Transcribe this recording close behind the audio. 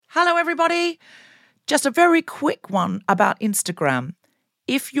Hello, everybody. Just a very quick one about Instagram.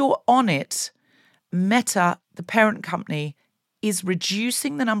 If you're on it, Meta, the parent company, is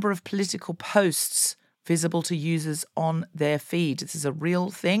reducing the number of political posts visible to users on their feed. This is a real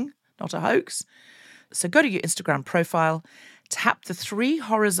thing, not a hoax. So go to your Instagram profile, tap the 3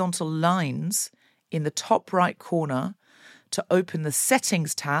 horizontal lines in the top right corner to open the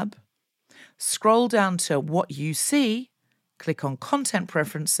Settings tab, scroll down to What You See, click on Content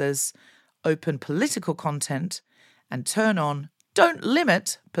Preferences, open Political Content, and turn on Don't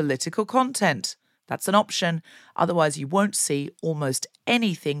Limit Political Content. That's an option. Otherwise, you won't see almost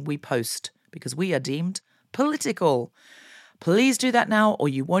anything we post because we are deemed political. Please do that now, or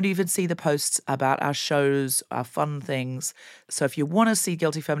you won't even see the posts about our shows, our fun things. So if you want to see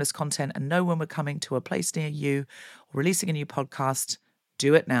Guilty Feminist content and know when we're coming to a place near you or releasing a new podcast,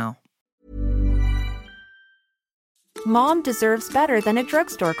 do it now. Mom deserves better than a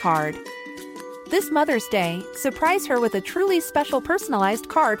drugstore card. This Mother's Day, surprise her with a truly special personalized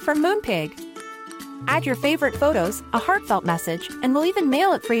card from Moonpig. Add your favorite photos, a heartfelt message, and we'll even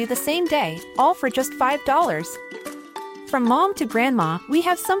mail it for you the same day, all for just $5. From mom to grandma, we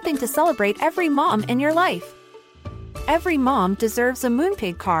have something to celebrate every mom in your life. Every mom deserves a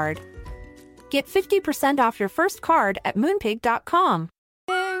Moonpig card. Get 50% off your first card at moonpig.com.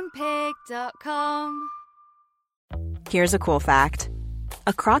 Moonpig.com. Here's a cool fact.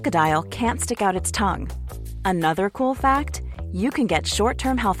 A crocodile can't stick out its tongue. Another cool fact, you can get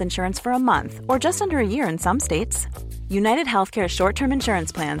short-term health insurance for a month or just under a year in some states. United Healthcare short-term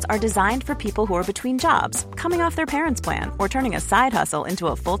insurance plans are designed for people who are between jobs, coming off their parents' plan, or turning a side hustle into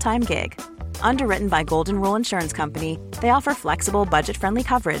a full-time gig. Underwritten by Golden Rule Insurance Company, they offer flexible, budget-friendly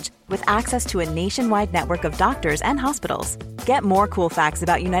coverage with access to a nationwide network of doctors and hospitals. Get more cool facts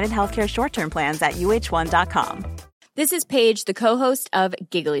about United Healthcare short-term plans at uh1.com. This is Paige, the co-host of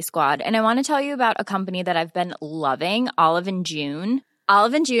Giggly Squad, and I want to tell you about a company that I've been loving, Olive & June.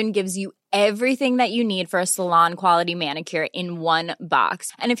 Olive & June gives you everything that you need for a salon-quality manicure in one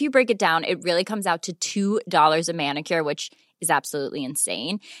box. And if you break it down, it really comes out to $2 a manicure, which is absolutely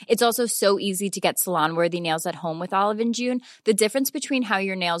insane. It's also so easy to get salon-worthy nails at home with Olive & June. The difference between how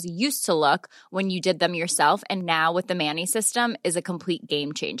your nails used to look when you did them yourself and now with the Mani system is a complete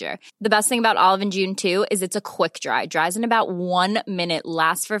game changer. The best thing about Olive & June, too, is it's a quick dry. Dries in about 1 minute,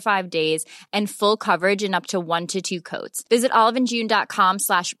 lasts for 5 days, and full coverage in up to 1 to 2 coats. Visit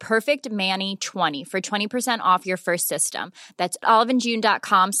oliveandjune.com/perfectmani20 for 20% off your first system. That's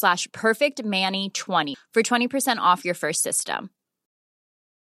oliveandjune.com/perfectmani20 for 20% off your first system.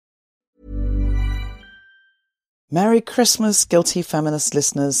 Merry Christmas, Guilty Feminist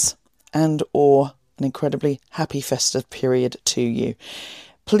listeners, and or an incredibly happy festive period to you.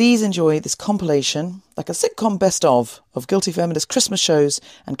 Please enjoy this compilation, like a sitcom best of Guilty Feminist Christmas shows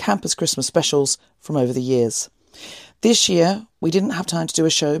and campus Christmas specials from over the years. This year, we didn't have time to do a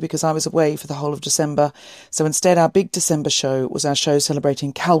show because I was away for the whole of December, so instead our big December show was our show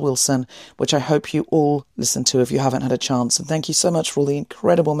celebrating Cal Wilson, which I hope you all listen to if you haven't had a chance. And thank you so much for all the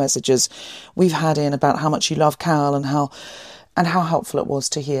incredible messages we've had in about how much you love Cal and how helpful it was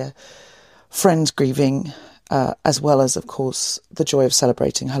to hear friends grieving, as well as, of course, the joy of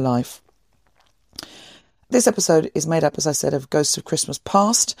celebrating her life. This episode is made up, as I said, of Ghosts of Christmas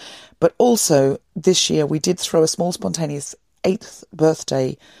Past, but also this year we did throw a small spontaneous 8th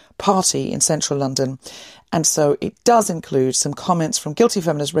birthday party in central London, and so it does include some comments from Guilty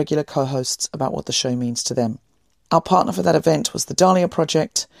Feminist regular co-hosts about what the show means to them. Our partner for that event was the Dahlia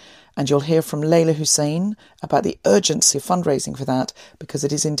Project, and you'll hear from Layla Hussein about the urgency of fundraising for that, because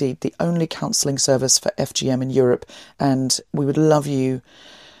it is indeed the only counselling service for FGM in Europe, and we would love you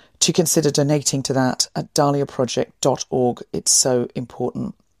to consider donating to that at dahliaproject.org. It's so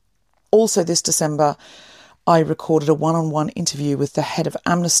important. Also this December, I recorded a one-on-one interview with the head of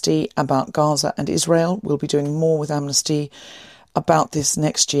Amnesty about Gaza and Israel. We'll be doing more with Amnesty about this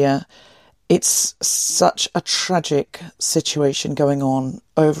next year. It's such a tragic situation going on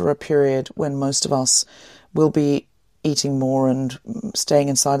over a period when most of us will be eating more and staying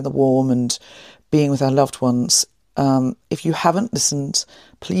inside in the warm and being with our loved ones. If you haven't listened,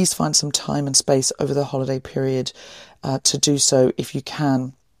 please find some time and space over the holiday period to do so if you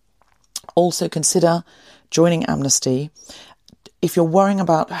can. Also consider joining Amnesty. If you're worrying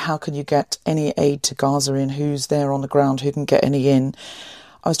about how can you get any aid to Gaza in, who's there on the ground, who can get any in,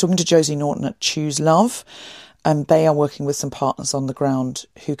 I was talking to Josie Norton at Choose Love, and they are working with some partners on the ground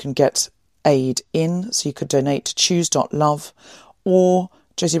who can get aid in. So you could donate to choose.love, or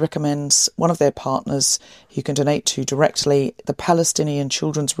Josie recommends one of their partners you can donate to directly, the Palestinian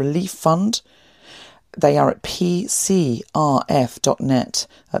Children's Relief Fund. They are at pcrf.net.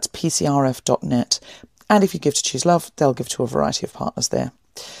 That's pcrf.net. And if you give to Choose Love, they'll give to a variety of partners there.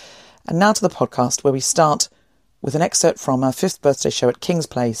 And now to the podcast, where we start with an excerpt from our 5th birthday show at King's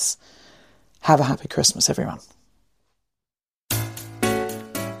Place. Have a happy Christmas, everyone.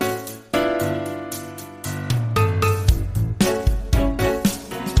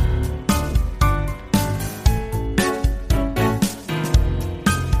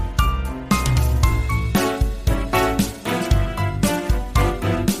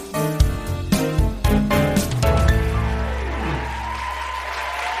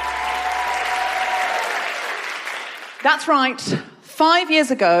 That's right. 5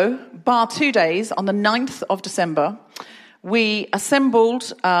 years ago, bar 2 days, on the 9th of December, we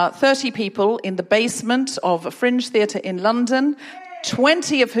assembled 30 people in the basement of a fringe theatre in London,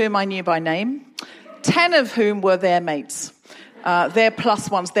 20 of whom I knew by name, 10 of whom were their mates. They're plus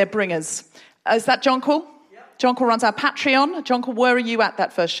ones, they're bringers. Is that Jonquil? Yep. Jonquil runs our Patreon. Jonquil, where are you at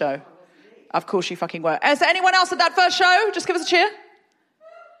that first show? Of course you fucking were. Is there anyone else at that first show? Just give us a cheer.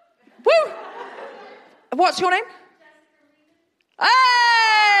 Woo! What's your name?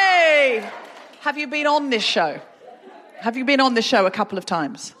 Hey! Have you been on this show? Have you been on this show a couple of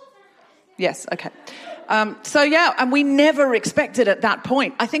times? Yes, okay. And we never expected at that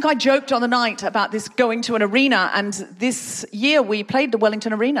point. I think I joked on the night about this going to an arena, and this year we played the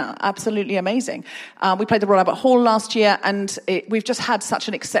Wellington Arena. Absolutely amazing. We played the Royal Albert Hall last year, and we've just had such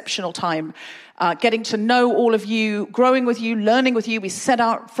an exceptional time. Getting to know all of you, growing with you, learning with you. We set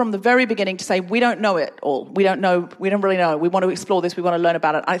out from the very beginning to say, we don't know it all. We don't really know. We want to explore this. We want to learn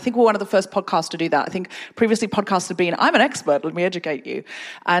about it. I think we're one of the first podcasts to do that. I think previously podcasts had been, I'm an expert, let me educate you.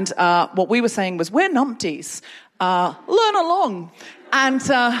 And what we were saying was, we're numpties. Learn along. And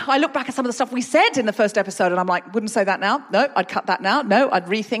I look back at some of the stuff we said in the first episode, and I'm like, wouldn't say that now. No, I'd cut that now. No, I'd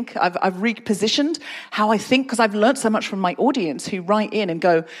rethink. I've repositioned how I think, because I've learned so much from my audience who write in and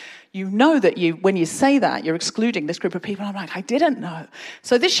go, you know that when you say that, you're excluding this group of people. I'm like, I didn't know.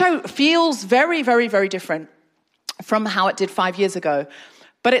 So this show feels very, very, very different from how it did 5 years ago.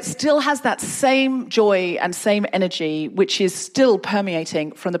 But it still has that same joy and same energy, which is still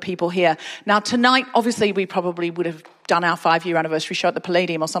permeating from the people here. Now, tonight, obviously, we probably would have done our 5-year anniversary show at the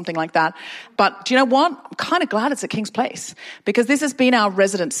Palladium or something like that. But do you know what? I'm kind of glad it's at King's Place, because this has been our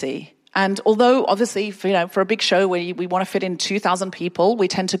residency. And although, obviously, for a big show where we want to fit in 2,000 people, we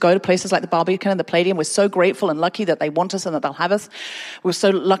tend to go to places like the Barbican and the Palladium. We're so grateful and lucky that they want us and that they'll have us. We're so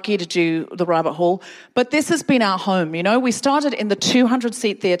lucky to do the Royal Albert Hall. But this has been our home, We started in the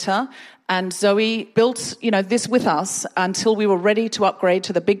 200-seat theatre, and Zoe built, this with us until we were ready to upgrade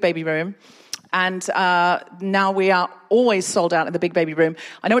to the Big Baby Room. And now we are always sold out in the Big Baby Room.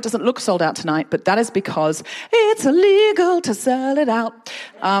 I know it doesn't look sold out tonight, but that is because it's illegal to sell it out.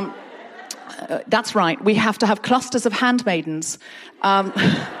 That's right. We have to have clusters of handmaidens.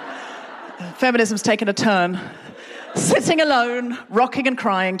 Feminism's taken a turn. Sitting alone, rocking and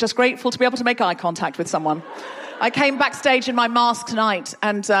crying, just grateful to be able to make eye contact with someone. I came backstage in my mask tonight,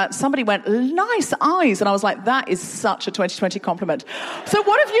 and somebody went, nice eyes. And I was like, that is such a 2020 compliment. So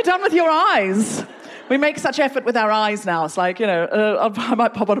what have you done with your eyes? We make such effort with our eyes now. It's like, I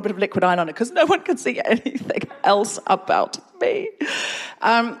might pop on a bit of liquid eyeliner because no one can see anything else about me.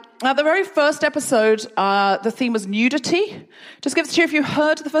 Now, the very first episode, the theme was nudity. Just give us a cheer if you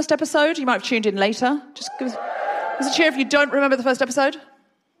heard the first episode. You might have tuned in later. Just give us a cheer if you don't remember the first episode.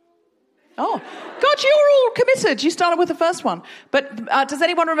 Oh, God, you were all committed. You started with the first one. But does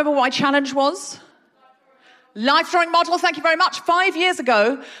anyone remember what my challenge was? Life drawing model, thank you very much. 5 years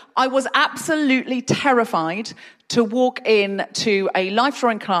ago, I was absolutely terrified to walk in to a life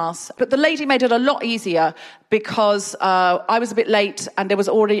drawing class, but the lady made it a lot easier because I was a bit late and there was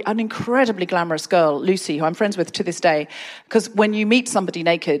already an incredibly glamorous girl, Lucy, who I'm friends with to this day, because when you meet somebody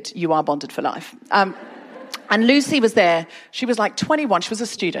naked, you are bonded for life. And Lucy was there. She was like 21. She was a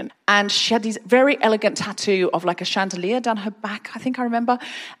student. And she had these very elegant tattoo of like a chandelier down her back, I think I remember.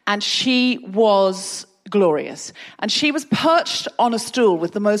 And she was glorious. And she was perched on a stool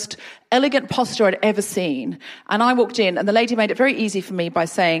with the most elegant posture I'd ever seen. And I walked in, and the lady made it very easy for me by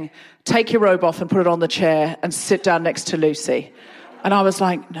saying, take your robe off and put it on the chair and sit down next to Lucy. And I was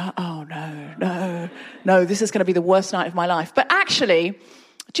like, no, this is going to be the worst night of my life. But actually,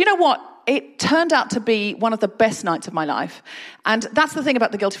 do you know what? It turned out to be one of the best nights of my life. And that's the thing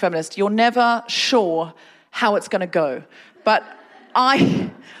about The Guilty Feminist. You're never sure how it's going to go. But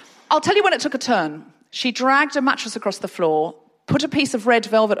I'll tell you when it took a turn. She dragged a mattress across the floor, put a piece of red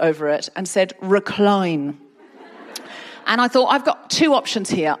velvet over it, and said, recline. And I thought, I've got two options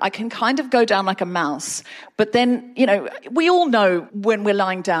here. I can kind of go down like a mouse, but then, we all know when we're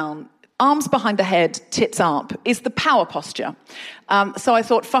lying down, arms behind the head, tits up, is the power posture. So I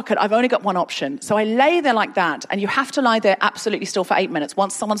thought, fuck it, I've only got one option. So I lay there like that, and you have to lie there absolutely still for 8 minutes.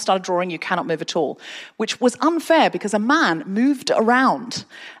 Once someone started drawing, you cannot move at all, which was unfair because a man moved around.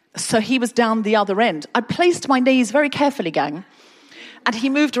 So he was down the other end. I placed my knees very carefully, gang. And he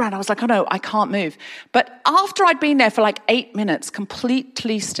moved around. I was like, oh no, I can't move. But after I'd been there for like 8 minutes,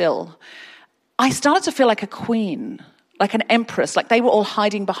 completely still, I started to feel like a queen, like an empress, like they were all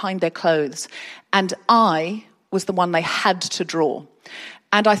hiding behind their clothes. And I was the one they had to draw.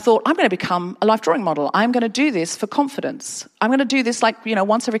 And I thought, I'm going to become a life drawing model. I'm going to do this for confidence. I'm going to do this like,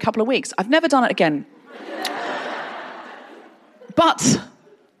 once every couple of weeks. I've never done it again. But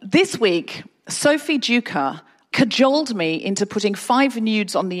this week, Sophie Duker cajoled me into putting 5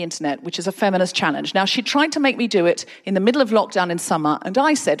 nudes on the internet, which is a feminist challenge. Now, she tried to make me do it in the middle of lockdown in summer, and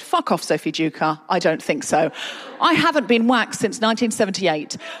I said, fuck off, Sophie Duker, I don't think so. I haven't been waxed since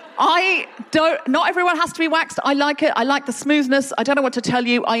 1978. Not everyone has to be waxed. I like it. I like the smoothness. I don't know what to tell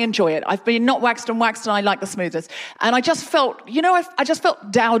you. I enjoy it. I've been not waxed, and I like the smoothness. And I just felt, I just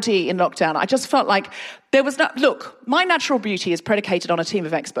felt dowdy in lockdown. I just felt like there was look, my natural beauty is predicated on a team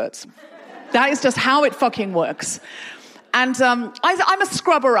of experts. That is just how it fucking works. And I'm a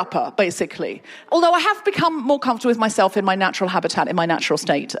scrubber-upper, basically. Although I have become more comfortable with myself in my natural habitat, in my natural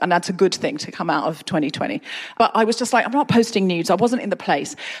state, and that's a good thing to come out of 2020. But I was just like, I'm not posting nudes. I wasn't in the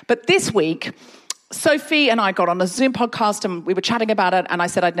place. But this week, Sophie and I got on a Zoom podcast, and we were chatting about it, and I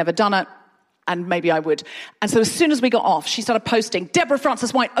said I'd never done it, and maybe I would. And so as soon as we got off, she started posting, Deborah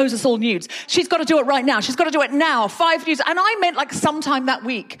Frances-White owes us all nudes. She's got to do it right now. She's got to do it now. 5 nudes. And I meant like sometime that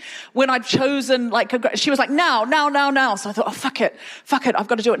week when I'd chosen, she was like, now. So I thought, oh, fuck it. I've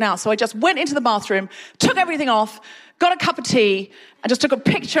got to do it now. So I just went into the bathroom, took everything off, got a cup of tea, and just took a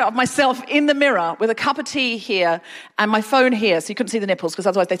picture of myself in the mirror with a cup of tea here and my phone here. So you couldn't see the nipples because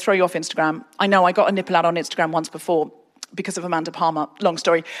otherwise they throw you off Instagram. I know I got a nipple out on Instagram once before because of Amanda Palmer, long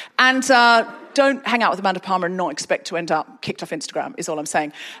story. And don't hang out with Amanda Palmer and not expect to end up kicked off Instagram, is all I'm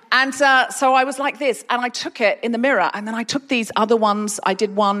saying. And so I was like this, and I took it in the mirror, and then I took these other ones. I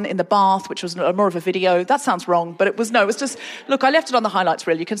did one in the bath, which was more of a video. That sounds wrong, but it was just, look, I left it on the highlights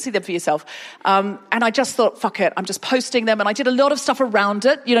reel. You can see them for yourself. And I just thought, fuck it, I'm just posting them. And I did a lot of stuff around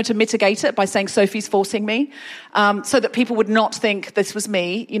it, to mitigate it by saying Sophie's forcing me, so that people would not think this was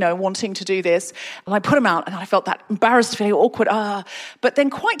me, wanting to do this. And I put them out, and I felt that embarrassed, feeling awkward. But then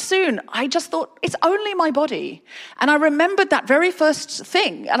quite soon, I just thought, it's only my body. And I remembered that very first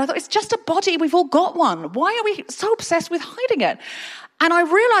thing. And I thought, it's just a body. We've all got one. Why are we so obsessed with hiding it? And I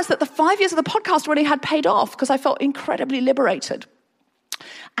realized that the 5 years of the podcast really had paid off because I felt incredibly liberated.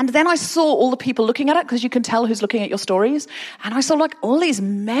 And then I saw all the people looking at it, because you can tell who's looking at your stories. And I saw all these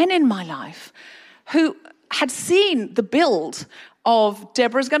men in my life who had seen the build of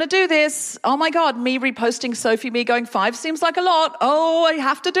Deborah's going to do this. Oh my God, me reposting Sophie, me going 5 seems like a lot. Oh, I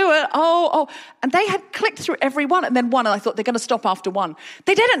have to do it. Oh. And they had clicked through every one, and then one, and I thought they're going to stop after one.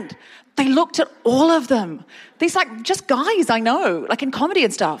 They didn't. They looked at all of them. These just guys I know, in comedy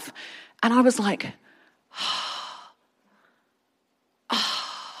and stuff. And I was like,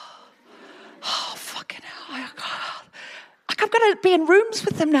 fucking hell. I'm going to be in rooms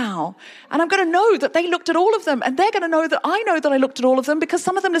with them now. And I'm going to know that they looked at all of them. And they're going to know that I know that I looked at all of them because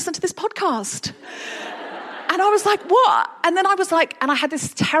some of them listen to this podcast. And I was like, what? And then I was like, and I had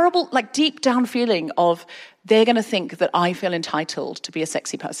this terrible, deep down feeling of, they're going to think that I feel entitled to be a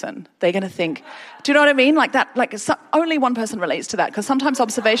sexy person. They're going to think, do you know what I mean? Only one person relates to that, because sometimes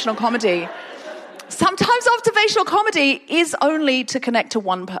observational comedy is only to connect to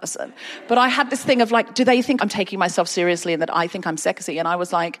one person. But I had this thing of do they think I'm taking myself seriously and that I think I'm sexy? And I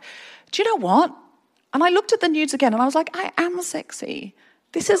was like, do you know what? And I looked at the nudes again and I was like, I am sexy.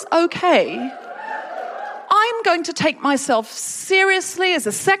 This is okay. I'm going to take myself seriously as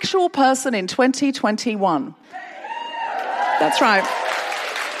a sexual person in 2021. That's right.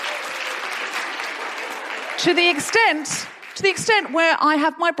 To the extent where I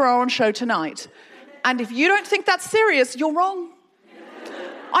have my bra on show tonight. And if you don't think that's serious, you're wrong.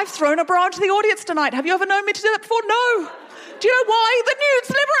 I've thrown a bra into the audience tonight. Have you ever known me to do that before? No. Do you know why? The nudes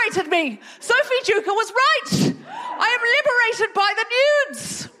liberated me. Sophie Duker was right. I am liberated by the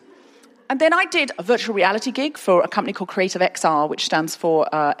nudes. And then I did a virtual reality gig for a company called Creative XR, which stands for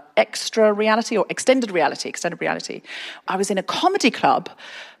extra reality or extended reality. I was in a comedy club.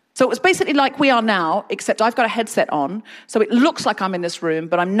 So it was basically like we are now, except I've got a headset on. So it looks like I'm in this room,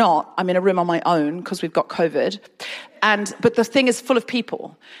 but I'm not. I'm in a room on my own because we've got COVID. But the thing is full of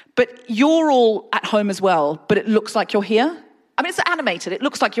people. But you're all at home as well, but it looks like you're here. I mean, it's animated. It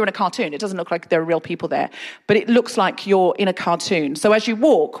looks like you're in a cartoon. It doesn't look like there are real people there, but it looks like you're in a cartoon. So as you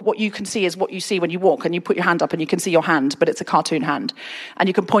walk, what you can see is what you see when you walk, and you put your hand up and you can see your hand, but it's a cartoon hand. And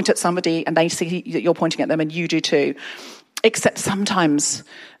you can point at somebody and they see that you're pointing at them and you do too. Except sometimes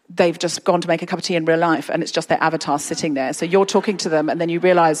they've just gone to make a cup of tea in real life and it's just their avatar sitting there. So you're talking to them and then you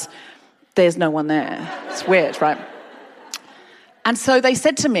realise there's no one there. It's weird, right? And so they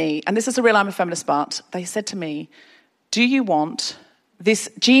said to me, and this is a real I'm a feminist part, they said to me, do you want this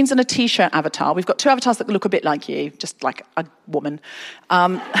jeans and a T-shirt avatar? We've got 2 avatars that look a bit like you, just like a woman.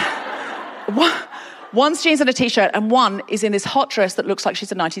 One's jeans and a T-shirt, and one is in this hot dress that looks like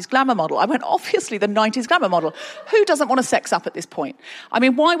she's a 90s glamour model. I went, obviously the 90s glamour model. Who doesn't want to sex up at this point? I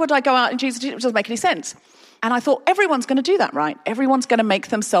mean, why would I go out in jeans and T-shirt? It doesn't make any sense. And I thought, everyone's going to do that, right? Everyone's going to make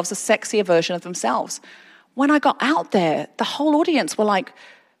themselves a sexier version of themselves. When I got out there, the whole audience were like,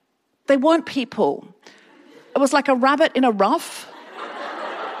 they weren't people. It was like a rabbit in a ruff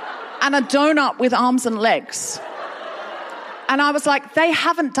and a donut with arms and legs. And I was like, they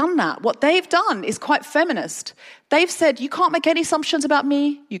haven't done that. What they've done is quite feminist. They've said, you can't make any assumptions about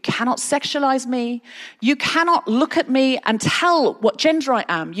me. You cannot sexualize me. You cannot look at me and tell what gender I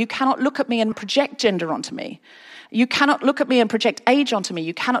am. You cannot look at me and project gender onto me. You cannot look at me and project age onto me.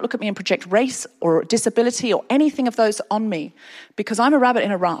 You cannot look at me and project race or disability or anything of those on me, because I'm a rabbit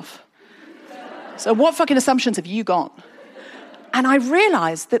in a ruff. So what fucking assumptions have you got? And I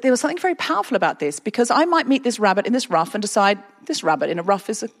realised that there was something very powerful about this, because I might meet this rabbit in this ruff and decide this rabbit in a ruff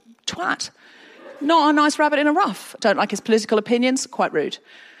is a twat. Not a nice rabbit in a ruff. Don't like his political opinions, quite rude.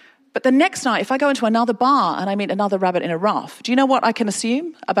 But the next night, if I go into another bar and I meet another rabbit in a ruff, do you know what I can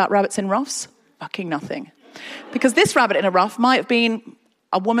assume about rabbits in ruffs? Fucking nothing. Because this rabbit in a ruff might have been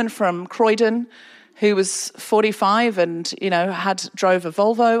a woman from Croydon who was 45 and, drove a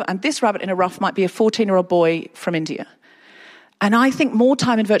Volvo, and this rabbit in a ruff might be a 14-year-old boy from India. And I think more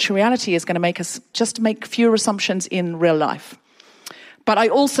time in virtual reality is going to make us just make fewer assumptions in real life. But I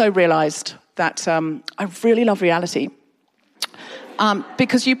also realised that I really love reality.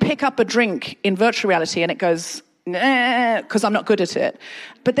 Because you pick up a drink in virtual reality and it goes, nah, because I'm not good at it.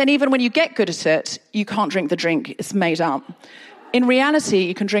 But then even when you get good at it, you can't drink the drink. It's made up. In reality,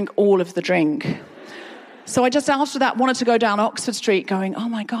 you can drink all of the drink. So I just after that wanted to go down Oxford Street going, oh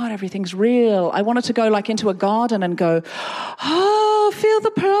my God, everything's real. I wanted to go like into a garden and go, oh, feel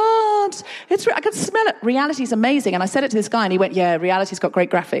the plants. I could smell it. Reality's amazing. And I said it to this guy and he went, yeah, reality's got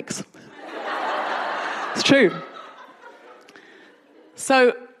great graphics. It's true.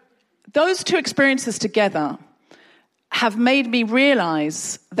 So those 2 experiences together have made me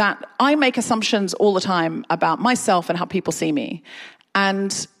realise that I make assumptions all the time about myself and how people see me.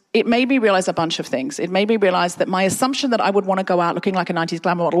 And it made me realise a bunch of things. It made me realise that my assumption that I would want to go out looking like a 90s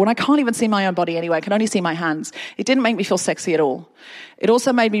glamour model, when I can't even see my own body anyway, I can only see my hands, it didn't make me feel sexy at all. It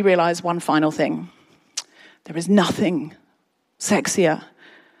also made me realise one final thing. There is nothing sexier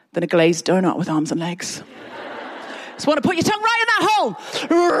than a glazed donut with arms and legs. Just want to put your tongue right in that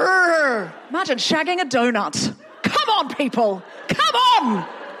hole. Imagine shagging a donut. Come on, people. Come on.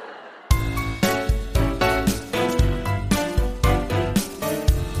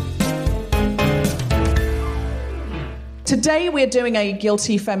 Today we're doing a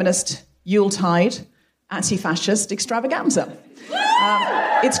guilty feminist Yuletide anti-fascist extravaganza.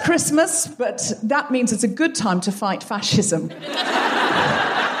 It's Christmas, but that means it's a good time to fight fascism.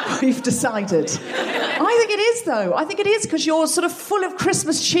 We've decided. I think it is, though. I think it is because you're sort of full of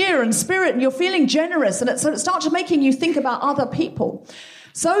Christmas cheer and spirit and you're feeling generous and it starts making you think about other people.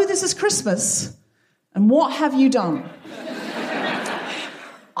 So this is Christmas, and what have you done?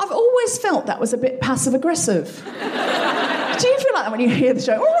 I've always felt that was a bit passive-aggressive. Do you feel like that when you hear the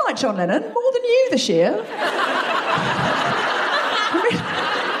show? All right, John Lennon, more than you this year.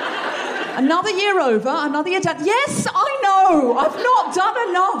 Another year over, another year down. Yes, I know, I've not done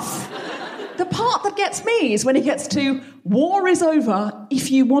enough. The part that gets me is when it gets to, war is over if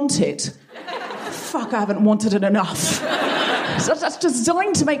you want it. Fuck, I haven't wanted it enough. So that's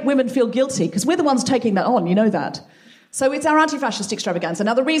designed to make women feel guilty, because we're the ones taking that on, you know that. So it's our anti-fascist extravaganza.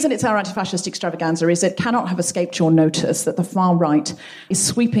 Now, the reason it's our anti-fascist extravaganza is it cannot have escaped your notice that the far right is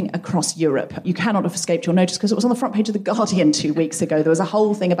sweeping across Europe. You cannot have escaped your notice because it was on the front page of The Guardian 2 weeks ago. There was a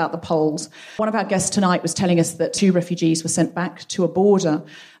whole thing about the Poles. One of our guests tonight was telling us that 2 refugees were sent back to a border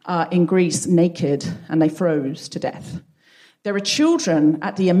in Greece naked, and they froze to death. There are children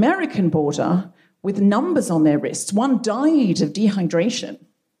at the American border with numbers on their wrists. One died of dehydration.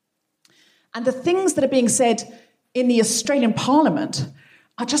 And the things that are being said in the Australian Parliament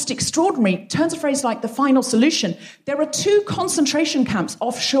are just extraordinary. Turns a phrase like the final solution. There are 2 concentration camps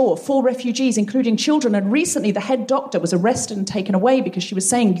offshore for refugees, including children. And recently the head doctor was arrested and taken away because she was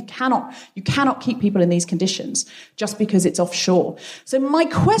saying you cannot keep people in these conditions just because it's offshore. So my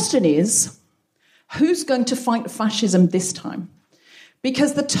question is, who's going to fight fascism this time?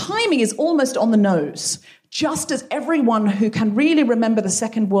 Because the timing is almost on the nose. Just as everyone who can really remember the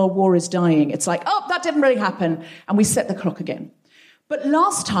Second World War is dying, it's like, oh, that didn't really happen, and we set the clock again. But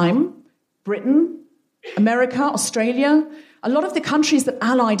last time, Britain, America, Australia, a lot of the countries that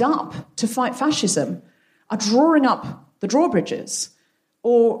allied up to fight fascism are drawing up the drawbridges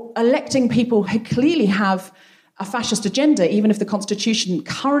or electing people who clearly have a fascist agenda, even if the Constitution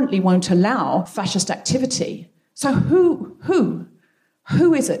currently won't allow fascist activity. So who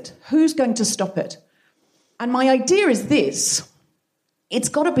is it? Who's going to stop it? And my idea is this. It's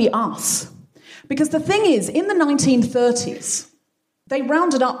got to be us. Because the thing is, in the 1930s, they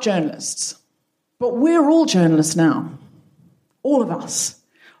rounded up journalists. But we're all journalists now. All of us.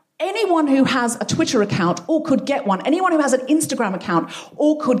 Anyone who has a Twitter account or could get one, anyone who has an Instagram account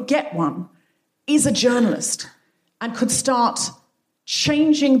or could get one, is a journalist and could start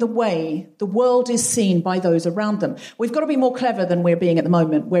changing the way the world is seen by those around them. We've got to be more clever than we're being at the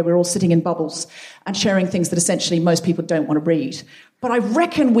moment, where we're all sitting in bubbles and sharing things that essentially most people don't want to read. But I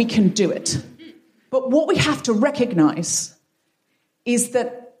reckon we can do it. But what we have to recognise is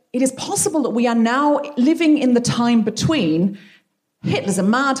that it is possible that we are now living in the time between Hitler's a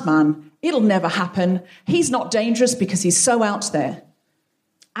madman, it'll never happen, he's not dangerous because he's so out there,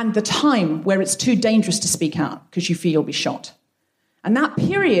 and the time where it's too dangerous to speak out because you fear you'll be shot. And that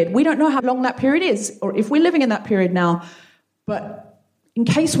period, we don't know how long that period is, or if we're living in that period now, but in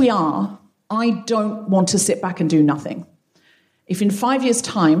case we are, I don't want to sit back and do nothing. If in 5 years'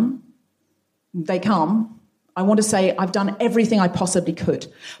 time they come, I want to say I've done everything I possibly could.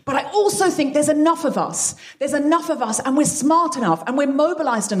 But I also think there's enough of us. There's enough of us, and we're smart enough, and we're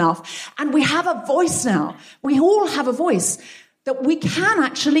mobilised enough, and we have a voice now. We all have a voice that we can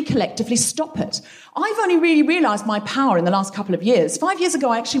actually collectively stop it. I've only really realised my power in the last couple of years. 5 years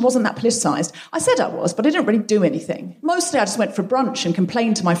ago, I actually wasn't that politicised. I said I was, but I didn't really do anything. Mostly I just went for brunch and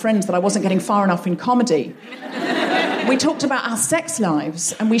complained to my friends that I wasn't getting far enough in comedy. We talked about our sex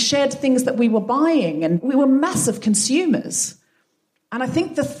lives, and we shared things that we were buying, and we were massive consumers. And I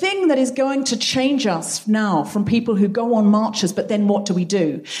think the thing that is going to change us now from people who go on marches, but then what do we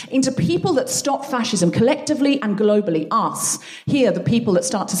do, into people that stop fascism collectively and globally, us, here, the people that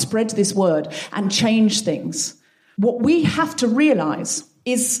start to spread this word and change things. What we have to realise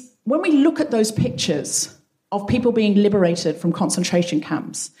is when we look at those pictures of people being liberated from concentration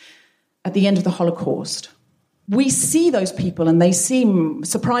camps at the end of the Holocaust, we see those people and they seem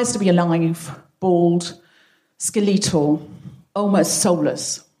surprised to be alive, bald, skeletal, almost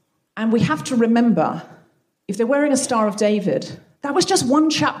soulless. And we have to remember, if they're wearing a Star of David, that was just one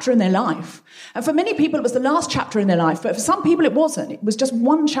chapter in their life. And for many people, it was the last chapter in their life. But for some people, it wasn't. It was just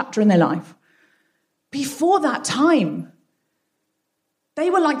one chapter in their life. Before that time, they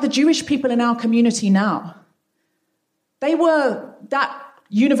were like the Jewish people in our community now. They were that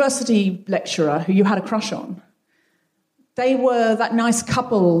university lecturer who you had a crush on. They were that nice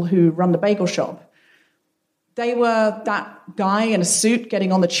couple who run the bagel shop. They were that guy in a suit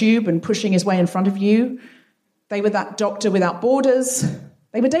getting on the tube and pushing his way in front of you. They were that doctor without borders.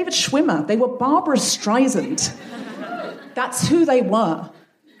 They were David Schwimmer. They were Barbara Streisand. That's who they were.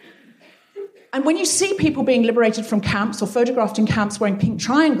 And when you see people being liberated from camps or photographed in camps wearing pink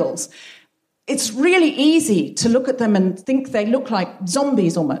triangles, it's really easy to look at them and think they look like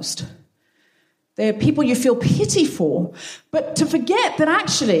zombies almost. They're people you feel pity for, but to forget that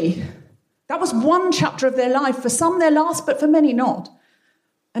actually that was one chapter of their life. For some, their last, but for many not.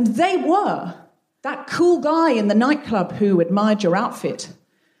 And they were that cool guy in the nightclub who admired your outfit,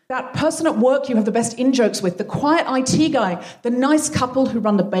 that person at work you have the best in-jokes with, the quiet IT guy, the nice couple who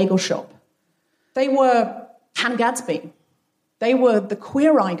run the bagel shop. They were Hannah Gadsby. They were the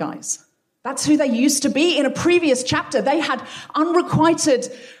Queer Eye guys. That's who they used to be in a previous chapter. They had unrequited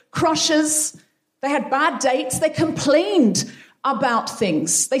crushes. They had bad dates. They complained about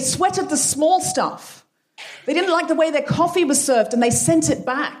things. They sweated the small stuff. They didn't like the way their coffee was served and they sent it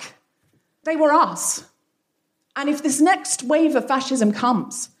back. They were us. And if this next wave of fascism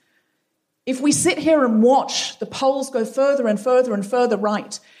comes, if we sit here and watch the polls go further and further and further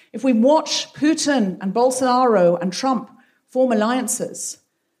right, if we watch Putin and Bolsonaro and Trump form alliances,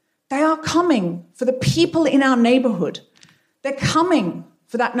 they are coming for the people in our neighborhood. They're coming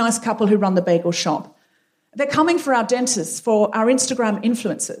for that nice couple who run the bagel shop. They're coming for our dentists, for our Instagram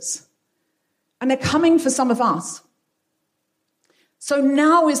influencers. And they're coming for some of us. So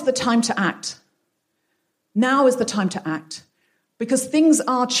now is the time to act. Now is the time to act. Because things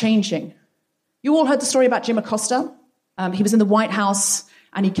are changing. You all heard the story about Jim Acosta. He was in the White House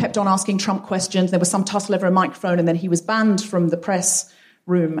and he kept on asking Trump questions. There was some tussle over a microphone and then he was banned from the press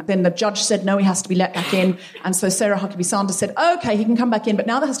room. Then the judge said, no, he has to be let back in. And so Sarah Huckabee Sanders said, okay, he can come back in, but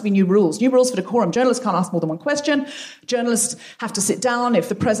now there has to be new rules for decorum. Journalists can't ask more than one question. Journalists have to sit down if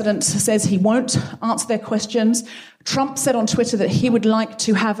the president says he won't answer their questions. Trump said on Twitter that he would like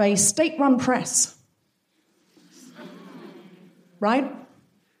to have a state-run press. Right?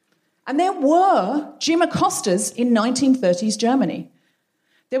 And there were Jim Acostas in 1930s Germany.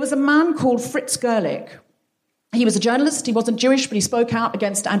 There was a man called Fritz Gerlich. He was a journalist, he wasn't Jewish, but he spoke out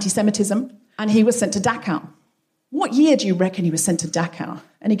against anti-Semitism, and he was sent to Dachau. What year do you reckon he was sent to Dachau?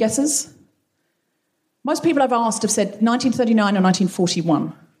 Any guesses? Most people I've asked have said 1939 or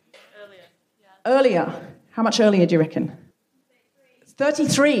 1941. Earlier. How much earlier do you reckon?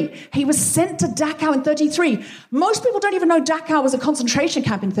 33. He was sent to Dachau in 33. Most people don't even know Dachau was a concentration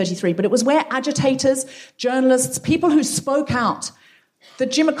camp in 33, but it was where agitators, journalists, people who spoke out, the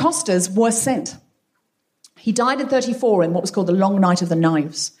Jim Acostas were sent. He died in 34 in what was called the Long Night of the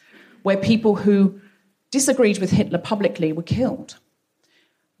Knives, where people who disagreed with Hitler publicly were killed.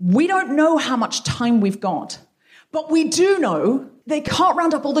 We don't know how much time we've got, but we do know they can't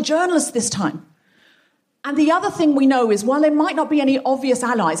round up all the journalists this time. And the other thing we know is, while there might not be any obvious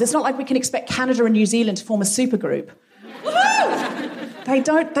allies, it's not like we can expect Canada and New Zealand to form a supergroup. Woohoo! They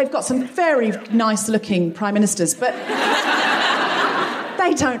don't. They've got some very nice-looking prime ministers, but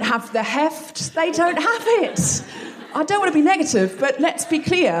they don't have the heft. They don't have it. I don't want to be negative, but let's be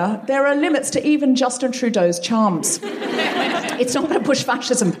clear. There are limits to even Justin Trudeau's charms. It's not going to push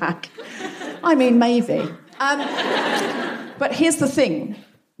fascism back. I mean, maybe. But here's the thing.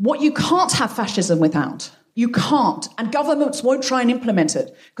 What you can't have fascism without, you can't, and governments won't try and implement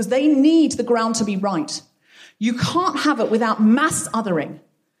it because they need the ground to be right. You can't have it without mass othering,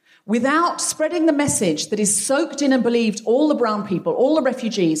 without spreading the message that is soaked in and believed all the brown people, all the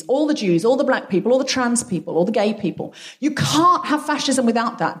refugees, all the Jews, all the black people, all the trans people, all the gay people. You can't have fascism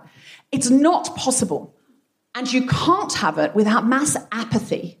without that. It's not possible. And you can't have it without mass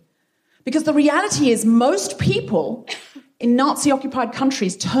apathy. Because the reality is most people in Nazi-occupied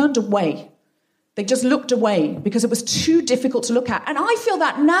countries turned away. They just looked away because it was too difficult to look at. And I feel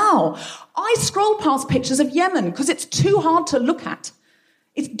that now. I scroll past pictures of Yemen because it's too hard to look at.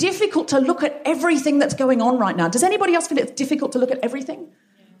 It's difficult to look at everything that's going on right now. Does anybody else feel it's difficult to look at everything?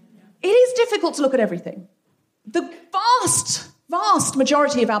 It is difficult to look at everything. The vast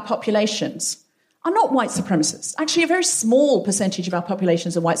majority of our populations are not white supremacists. Actually, a very small percentage of our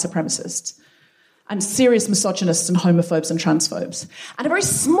populations are white supremacists and serious misogynists and homophobes and transphobes. And a very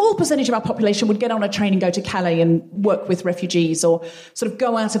small percentage of our population would get on a train and go to Calais and work with refugees or sort of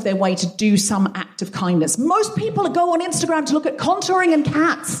go out of their way to do some act of kindness. Most people go on Instagram to look at contouring and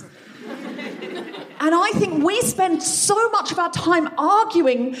cats. And I think we spend so much of our time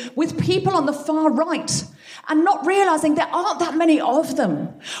arguing with people on the far right and not realising there aren't that many of them.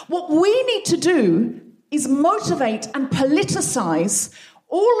 What we need to do is motivate and politicise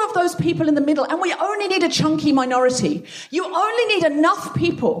all of those people in the middle, and we only need a chunky minority. You only need enough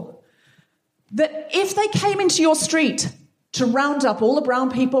people that if they came into your street to round up all the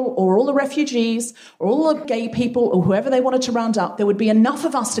brown people or all the refugees or all the gay people or whoever they wanted to round up, there would be enough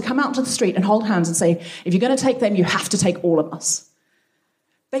of us to come out to the street and hold hands and say, if you're going to take them, you have to take all of us.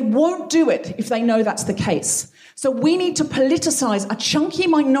 They won't do it if they know that's the case. So we need to politicise a chunky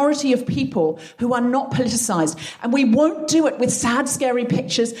minority of people who are not politicised. And we won't do it with sad, scary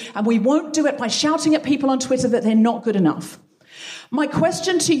pictures, and we won't do it by shouting at people on Twitter that they're not good enough. My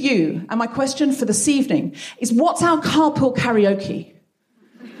question to you, and my question for this evening, is what's our carpool karaoke?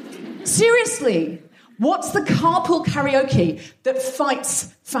 Seriously, what's the carpool karaoke that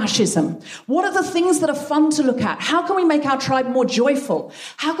fights fascism? What are the things that are fun to look at? How can we make our tribe more joyful?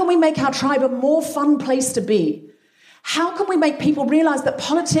 How can we make our tribe a more fun place to be? How can we make people realise that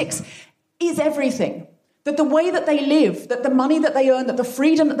politics is everything? That the way that they live, that the money that they earn, that the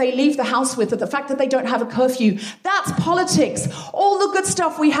freedom that they leave the house with, that the fact that they don't have a curfew, that's politics. All the good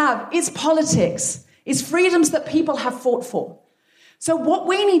stuff we have is politics, is freedoms that people have fought for. So what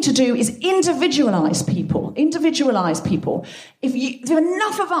we need to do is individualise people. If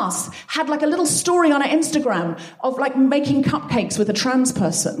enough of us had like a little story on our Instagram of like making cupcakes with a trans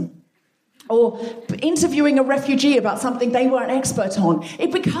person, or interviewing a refugee about something they weren't expert on,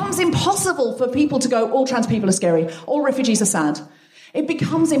 it becomes impossible for people to go, all trans people are scary, all refugees are sad. It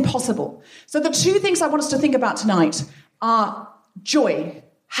becomes impossible. So the two things I want us to think about tonight are joy.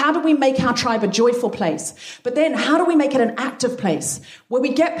 How do we make our tribe a joyful place? But then how do we make it an active place where we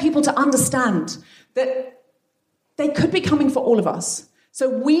get people to understand that they could be coming for all of us? So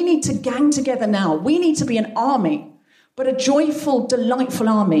we need to gang together now. We need to be an army, but a joyful, delightful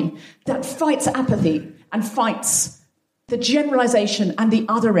army that fights apathy and fights the generalization and the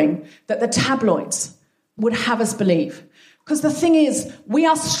othering that the tabloids would have us believe. Because the thing is, we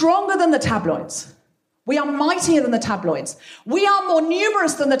are stronger than the tabloids. We are mightier than the tabloids. We are more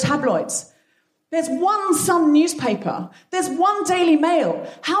numerous than the tabloids. There's one Sun newspaper. There's one Daily Mail.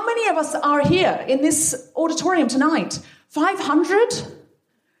 How many of us are here in this auditorium tonight? 500?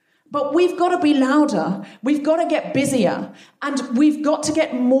 But we've got to be louder. We've got to get busier. And we've got to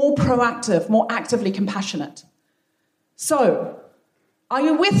get more proactive, more actively compassionate. So, are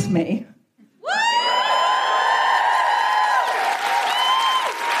you with me?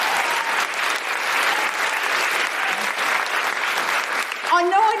 I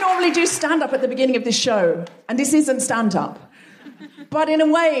know I normally do stand-up at the beginning of this show, and this isn't stand-up. But in a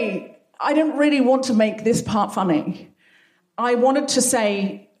way, I didn't really want to make this part funny. I wanted to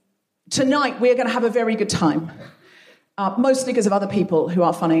say, tonight we're going to have a very good time. Mostly because of other people who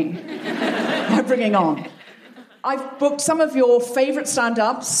are funny I'm bringing on. I've booked some of your favourite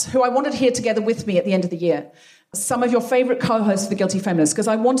stand-ups who I wanted here together with me at the end of the year. Some of your favourite co-hosts of The Guilty Feminist, because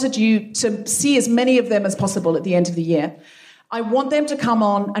I wanted you to see as many of them as possible at the end of the year. I want them to come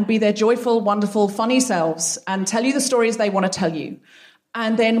on and be their joyful, wonderful, funny selves and tell you the stories they want to tell you.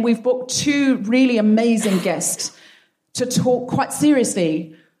 And then we've booked 2 really amazing guests to talk quite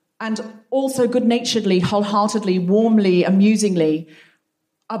seriously and also good-naturedly, wholeheartedly, warmly, amusingly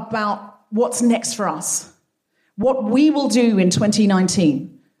about what's next for us. What we will do in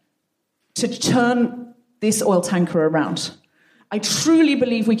 2019 to turn this oil tanker around. I truly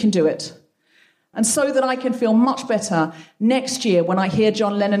believe we can do it. And so that I can feel much better next year when I hear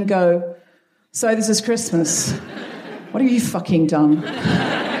John Lennon go, "So this is Christmas. What have you fucking done?"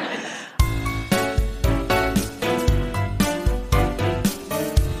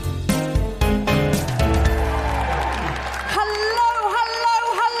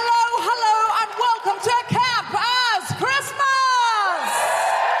 Hello, and welcome to Camp as Christmas!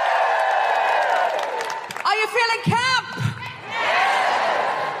 Are you feeling camp?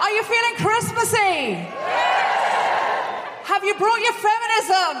 Are you feeling Christmassy? Have you brought your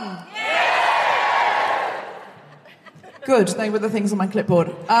feminism? Good, they were the things on my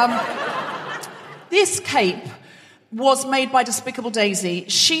clipboard. This cape was made by Despicable Daisy.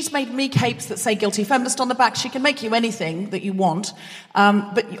 She's made me capes that say Guilty Feminist on the back. She can make you anything that you want.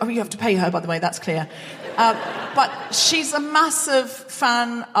 But you have to pay her, by the way, that's clear. But she's a massive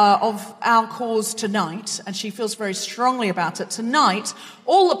fan of our cause tonight, and she feels very strongly about it. Tonight,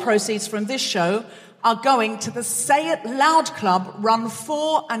 all the proceeds from this show are going to the Say It Loud Club, run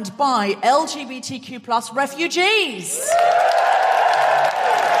for and by LGBTQ+ refugees.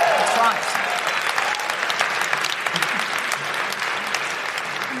 That's right.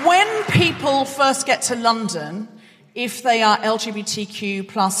 When people first get to London, if they are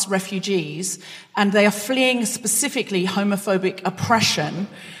LGBTQ+ refugees and they are fleeing specifically homophobic oppression,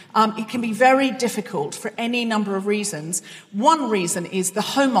 it can be very difficult for any number of reasons. One reason is the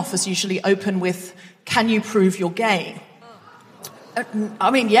Home Office usually open with, "Can you prove you're gay?"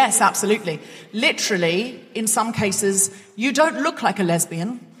 I mean, yes, absolutely. Literally, in some cases, "You don't look like a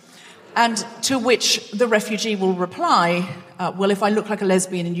lesbian." And to which the refugee will reply, "Well, if I look like a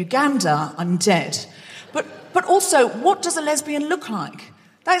lesbian in Uganda, I'm dead." But also, what does a lesbian look like?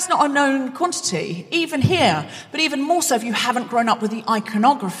 That's not a known quantity, even here. But even more so if you haven't grown up with the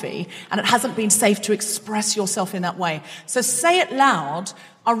iconography and it hasn't been safe to express yourself in that way. So Say It Loud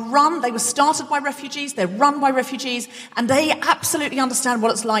they were started by refugees, they're run by refugees, and they absolutely understand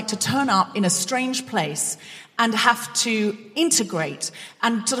what it's like to turn up in a strange place and have to integrate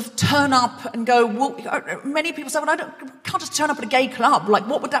and sort of turn up and go, well, many people say, well, I can't just turn up at a gay club. Like,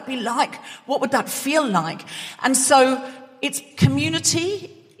 what would that be like? What would that feel like? And so it's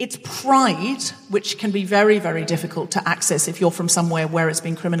community, it's pride, which can be very, very difficult to access if you're from somewhere where it's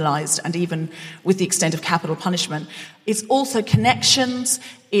been criminalised and even with the extent of capital punishment. It's also connections,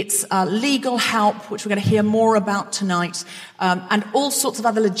 it's legal help, which we're going to hear more about tonight, and all sorts of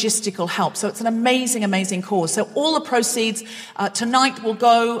other logistical help. So it's an amazing, amazing cause. So all the proceeds tonight will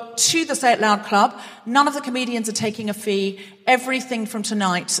go to the Say It Loud Club. None of the comedians are taking a fee. Everything from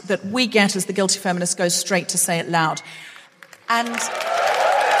tonight that we get as the Guilty Feminist goes straight to Say It Loud. And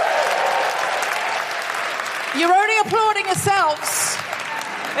you're only applauding yourselves.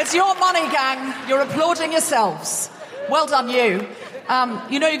 It's your money, gang. You're applauding yourselves. Well done, you.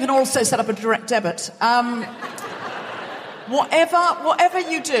 You know you can also set up a direct debit. whatever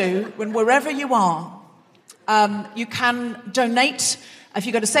you do, wherever you are, you can donate. If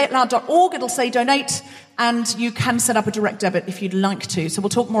you go to sayitloud.org, it'll say donate, and you can set up a direct debit if you'd like to. So we'll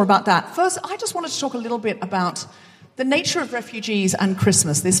talk more about that. First, I just wanted to talk a little bit about the nature of refugees and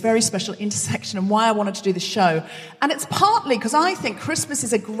Christmas, this very special intersection, and why I wanted to do this show. And it's partly because I think Christmas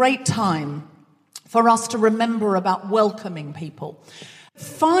is a great time for us to remember about welcoming people.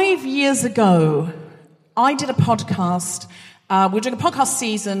 5 years ago, I did a podcast. We're doing a podcast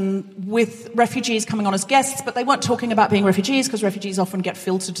season with refugees coming on as guests, but they weren't talking about being refugees because refugees often get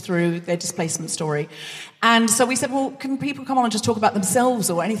filtered through their displacement story. And so we said, well, can people come on and just talk about themselves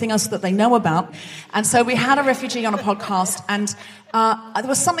or anything else that they know about? And so we had a refugee on a podcast, and there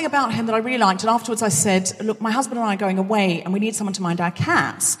was something about him that I really liked. And afterwards I said, look, my husband and I are going away and we need someone to mind our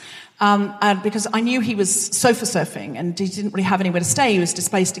cats. And because I knew he was sofa surfing and he didn't really have anywhere to stay. He was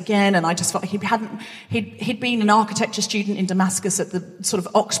displaced again, and I just felt like he'd been an architecture student in Damascus at the sort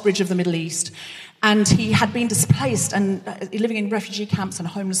of Oxbridge of the Middle East, and he had been displaced and living in refugee camps and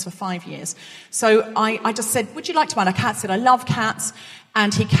homeless for 5 years. So I just said, would you like to mind our cats? He said, I love cats,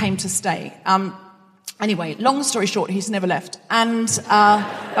 and he came to stay. Anyway, long story short, he's never left. And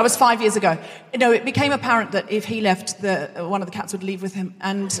that was 5 years ago. You know, it became apparent that if he left, one of the cats would leave with him.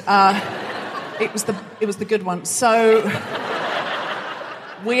 And it was the good one. So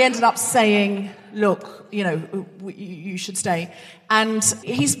we ended up saying, look, you know, you should stay. And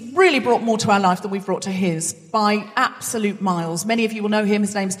he's really brought more to our life than we've brought to his by absolute miles. Many of you will know him.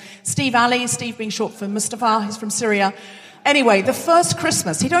 His name's Steve Ali, Steve being short for Mustafa. He's from Syria. Anyway, the first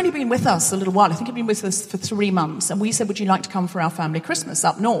Christmas, he'd only been with us a little while. I think he'd been with us for 3 months. And we said, would you like to come for our family Christmas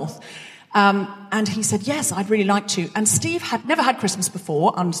up north? And he said, yes, I'd really like to. And Steve had never had Christmas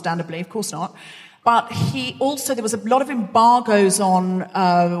before, understandably, of course not. But there was a lot of embargoes on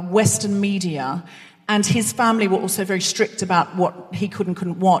Western media. And his family were also very strict about what he could and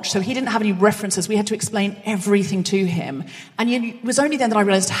couldn't watch. So he didn't have any references. We had to explain everything to him. And it was only then that I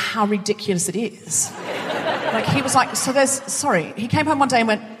realized how ridiculous it is. Like, he was like, he came home one day and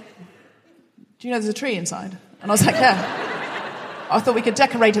went, do you know there's a tree inside? And I was like, yeah. I thought we could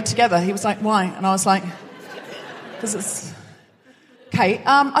decorate it together. He was like, why? And I was like, because it's... Okay,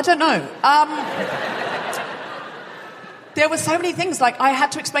 I don't know. There were so many things, like, I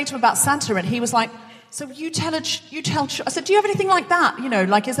had to explain to him about Santa, and he was like, so you tell... I said, do you have anything like that? You know,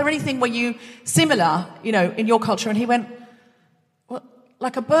 like, is there anything where you... similar, you know, in your culture? And he went, what,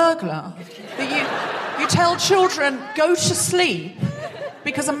 like a burglar? That you tell children, go to sleep,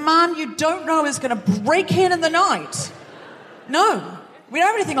 because a man you don't know is going to break in the night. No, we don't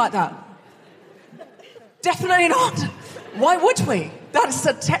have anything like that. Definitely not. Why would we? That is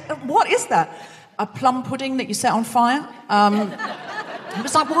what is that? A plum pudding that you set on fire? It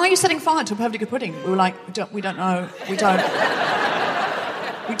was like, why are you setting fire to a perfectly good pudding? We were like, we don't know. We don't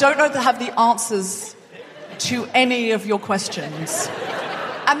know to have the answers to any of your questions.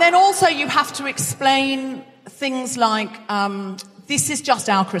 And then also you have to explain things like, this is just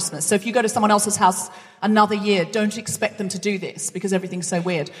our Christmas. So if you go to someone else's house another year, don't expect them to do this because everything's so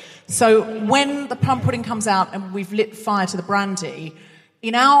weird. So when the plum pudding comes out and we've lit fire to the brandy,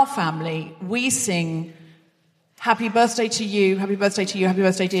 in our family, we sing, happy birthday to you, happy birthday to you, happy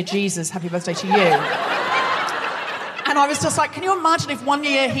birthday dear Jesus, happy birthday to you. And I was just like, can you imagine if one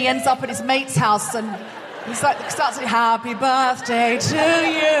year he ends up at his mate's house and he's like, starts saying, happy birthday to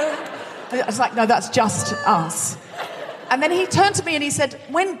you. I was like, no, that's just us. And then he turned to me and he said,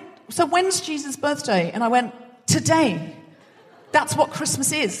 when's Jesus' birthday? And I went, today. That's what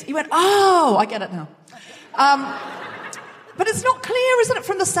Christmas is. He went, oh, I get it now. But it's not clear, isn't it,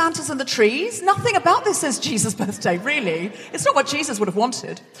 from the Santas and the trees? Nothing about this says Jesus' birthday, really. It's not what Jesus would have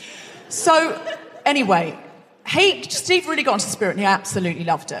wanted. So, anyway, Steve really got into the spirit and he absolutely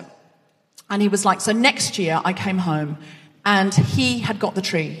loved it. And he was like, so next year I came home and he had got the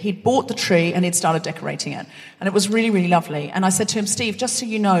tree. He'd bought the tree and he'd started decorating it. And it was really, really lovely. And I said to him, Steve, just so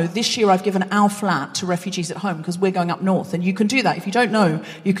you know, this year I've given our flat to refugees at home because we're going up north. And you can do that. If you don't know,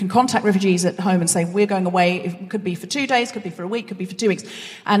 you can contact refugees at home and say, we're going away. It could be for 2 days, could be for a week, could be for 2 weeks.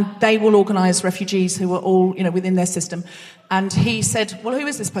 And they will organise refugees who are all, within their system. And he said, well, who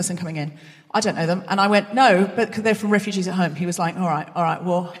is this person coming in? I don't know them. And I went, no, but they're from refugees at home. He was like, all right,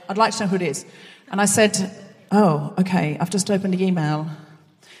 well, I'd like to know who it is. And I said, oh, okay, I've just opened the email.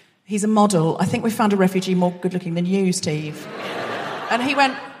 He's a model. I think we found a refugee more good-looking than you, Steve. And he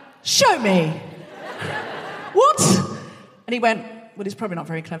went, show me. What? And he went, well, he's probably not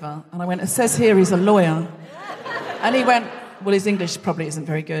very clever. And I went, it says here he's a lawyer. And he went, well, his English probably isn't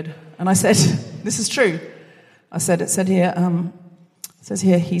very good. And I said, this is true. I said, it says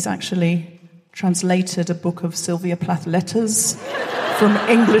here he's actually translated a book of Sylvia Plath letters from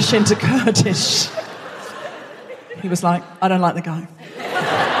English into Kurdish. He was like, I don't like the guy.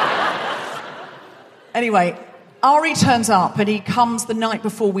 Anyway, Ari turns up and he comes the night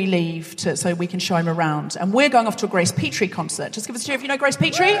before we leave so we can show him around. And we're going off to a Grace Petrie concert. Just give us a cheer if you know Grace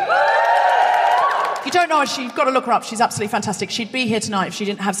Petrie. If you don't know her, you've got to look her up. She's absolutely fantastic. She'd be here tonight if she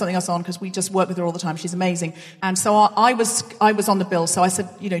didn't have something else on, because we just work with her all the time. She's amazing. And so I was on the bill. So I said,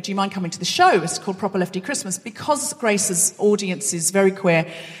 do you mind coming to the show? It's called Proper Lefty Christmas. Because Grace's audience is very queer,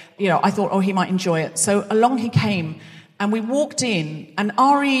 I thought, he might enjoy it. So along he came, and we walked in. And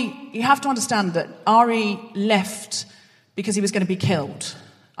Ari, you have to understand that Ari left because he was going to be killed.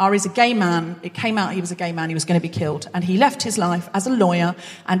 Ari's a gay man. It came out he was a gay man. He was going to be killed. And he left his life as a lawyer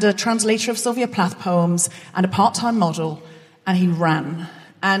and a translator of Sylvia Plath poems and a part-time model, and he ran.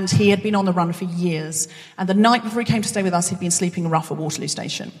 And he had been on the run for years. And the night before he came to stay with us, he'd been sleeping rough at Waterloo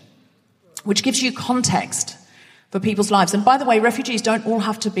Station, which gives you context for people's lives. And by the way, refugees don't all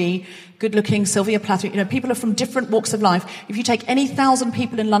have to be good-looking Sylvia Plath. People are from different walks of life. If you take any 1,000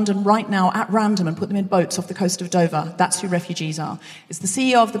 people in London right now at random and put them in boats off the coast of Dover, that's who refugees are. It's the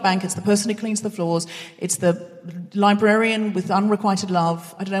CEO of the bank, it's the person who cleans the floors, it's the librarian with unrequited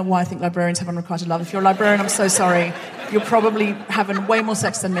love. I don't know why I think librarians have unrequited love. If you're a librarian, I'm so sorry. You're probably having way more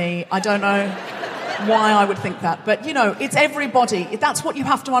sex than me. I don't know why I would think that. But, it's everybody. That's what you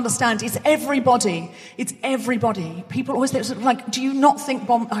have to understand. It's everybody. It's everybody. People always think, do you not think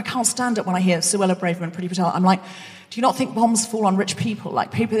I can't stand it when I hear Suella Braverman and Priti Patel. I'm like, do you not think bombs fall on rich people?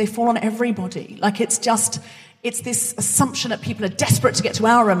 They fall on everybody. It's this assumption that people are desperate to get to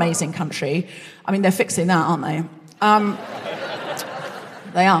our amazing country. I mean, they're fixing that, aren't they?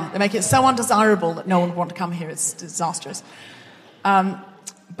 They are. They make it so undesirable that no one would want to come here. It's disastrous.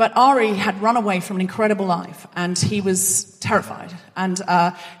 But Ari had run away from an incredible life, and he was terrified. And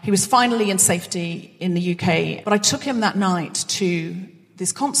he was finally in safety in the UK. But I took him that night to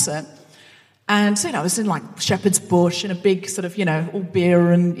this concert, and it was in Shepherd's Bush in a big sort of all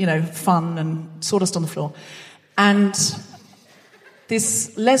beer and fun and sawdust on the floor. And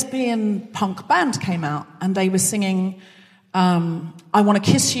this lesbian punk band came out, and they were singing "I Want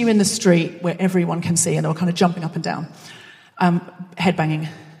to Kiss You in the Street Where Everyone Can See," and they were kind of jumping up and down. Headbanging.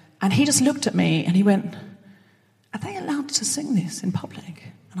 And he just looked at me and he went, "Are they allowed to sing this in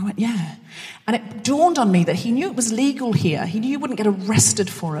public?" And I went, "Yeah." And it dawned on me that he knew it was legal here. He knew you wouldn't get arrested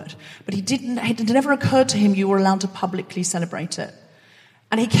for it. But it never occurred to him you were allowed to publicly celebrate it.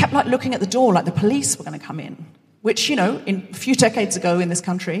 And he kept looking at the door like the police were going to come in, which, in a few decades ago in this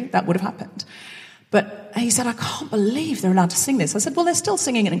country, that would have happened. But he said, "I can't believe they're allowed to sing this." I said, "Well, they're still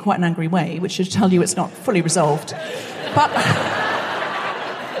singing it in quite an angry way, which should tell you it's not fully resolved."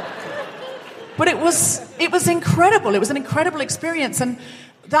 But it was incredible. It was an incredible experience. And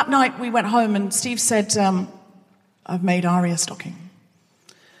that night we went home and Steve said, "I've made Ari a stocking."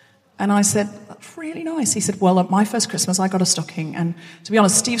 And I said, "That's really nice." He said, "Well, at my first Christmas, I got a stocking." And to be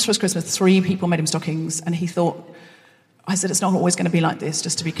honest, Steve's first Christmas, 3 people made him stockings. And he thought, I said, "It's not always going to be like this,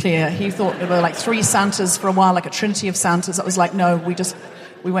 just to be clear." He thought there were 3 Santas for a while, a trinity of Santas. I was like, no,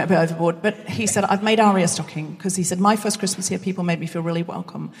 we went a bit overboard. But he said, "I've made Ari a stocking," because he said, "My first Christmas here, people made me feel really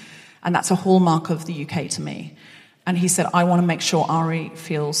welcome. And that's a hallmark of the UK to me." And he said, "I want to make sure Ari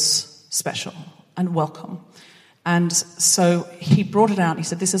feels special and welcome." And so he brought it out. He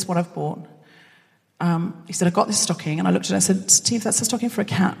said, "This is what I've bought." He said, "I got this stocking." And I looked at it and I said, "Steve, that's a stocking for a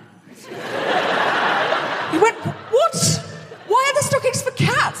cat." He went, "What? Why are there stockings for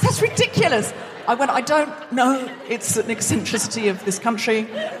cats? That's ridiculous." I went, "I don't know. It's an eccentricity of this country.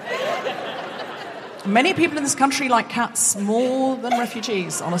 Many people in this country like cats more than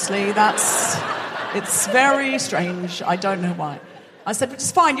refugees, honestly. It's very strange. I don't know why." I said, "But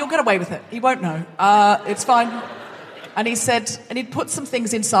it's fine, you'll get away with it. He won't know. It's fine." And he said, and he'd put some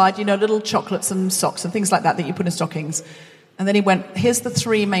things inside, little chocolates and socks and things like that you put in stockings. And then he went, "Here's the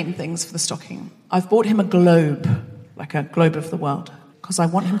 3 main things for the stocking. I've bought him a globe, like a globe of the world, because I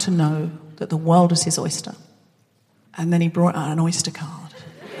want him to know that the world is his oyster." And then he brought out an oyster card.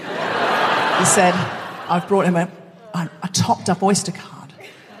 He said, "I've brought him a topped-up oyster card,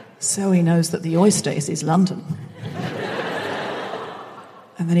 so he knows that the oyster is his London."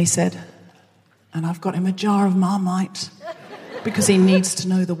 And then he said, "And I've got him a jar of Marmite, because he needs to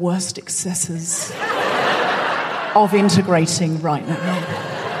know the worst excesses of integrating right now."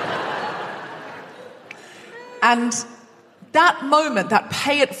 And that moment, that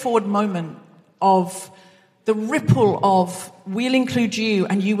pay-it-forward moment of the ripple of "we'll include you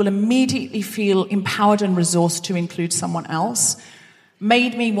and you will immediately feel empowered and resourced to include someone else,"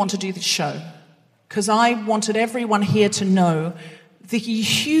 made me want to do this show. Because I wanted everyone here to know the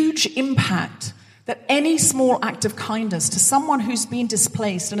huge impact that any small act of kindness to someone who's been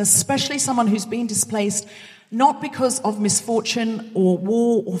displaced, and especially someone who's been displaced not because of misfortune or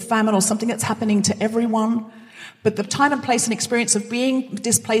war or famine or something that's happening to everyone, but the time and place and experience of being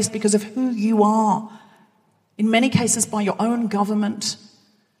displaced because of who you are, in many cases by your own government,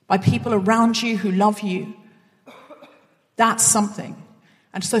 by people around you who love you, that's something.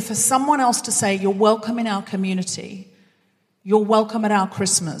 And so for someone else to say, you're welcome in our community, you're welcome at our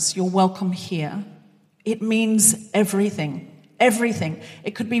Christmas, you're welcome here, it means everything. Everything.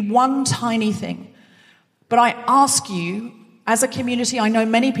 It could be one tiny thing. But I ask you, as a community, I know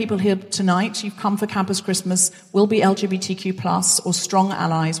many people here tonight, you've come for Campus Christmas, will be LGBTQ+, or strong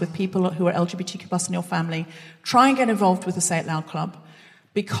allies with people who are LGBTQ+ in your family. Try and get involved with the Say It Loud Club,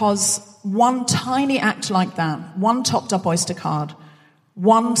 because one tiny act like that, one topped up Oyster card,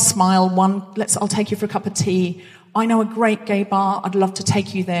 one smile, I'll take you for a cup of tea, I know a great gay bar, I'd love to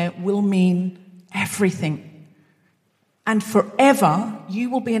take you there, will mean everything. And forever, you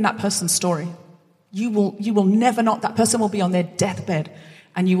will be in that person's story. You will never not, that person will be on their deathbed,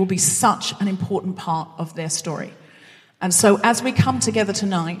 and you will be such an important part of their story. And so as we come together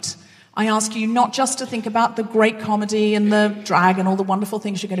tonight, I ask you not just to think about the great comedy and the drag and all the wonderful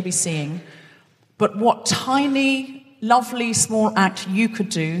things you're going to be seeing, but what tiny, lovely, small act you could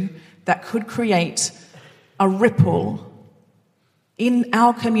do that could create a ripple in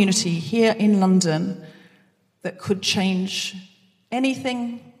our community here in London that could change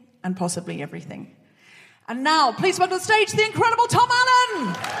anything and possibly everything. And now, please welcome to the stage the incredible Tom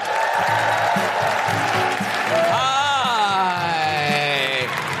Allen! Hi!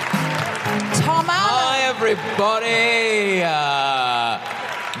 Tom Allen! Hi, everybody!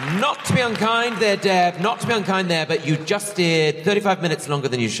 Not to be unkind there, Deb, not to be unkind there, but you just did 35 minutes longer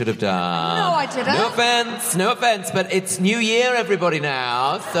than you should have done. No, I didn't. No offence, but it's New Year, everybody,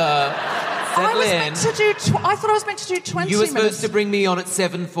 now, so... I thought I was meant to do 20 minutes. You were supposed to bring me on at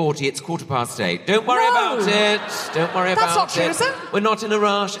 7:40. It's 8:15. Don't worry about it. Don't worry about it. That's not true, is it? We're not in a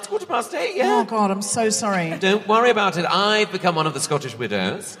rush. It's 8:15, yeah. Oh, God, I'm so sorry. Don't worry about it. I've become one of the Scottish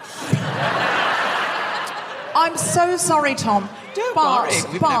widows. I'm so sorry, Tom. Don't worry.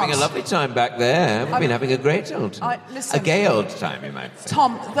 We've been having a lovely time back there. We've been having a great old time. A gay old time, you might say.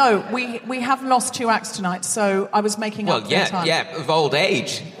 Tom, though, we have lost 2 acts tonight, so I was making up for the time. Yeah, of old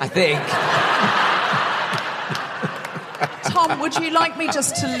age, I think. Tom, would you like me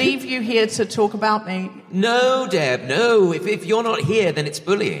just to leave you here to talk about me? No, Deb, no. If you're not here, then it's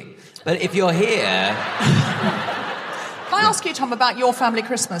bullying. But if you're here... Can I ask you, Tom, about your family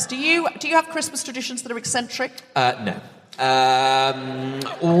Christmas? Do you have Christmas traditions that are eccentric? No.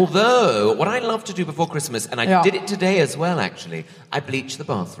 Although, what I love to do before Christmas, and I did it today as well, actually, I bleach the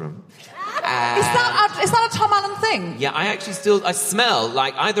bathroom. Is that a Tom Allen thing? Yeah, I smell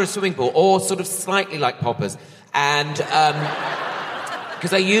like either a swimming pool or sort of slightly like poppers. And,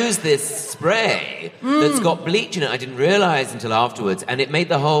 because I use this spray that's got bleach in it, I didn't realise until afterwards, and it made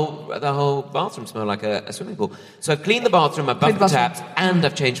the whole bathroom smell like a swimming pool. So I've cleaned the bathroom, I've buffed the taps, and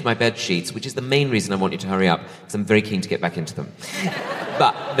I've changed my bed sheets, which is the main reason I want you to hurry up, because I'm very keen to get back into them.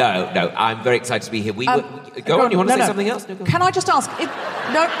 But no, I'm very excited to be here. Go on, you want to say something else? No, Can I just ask? I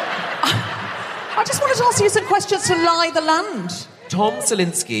just wanted to ask you some questions to lie the land. Tom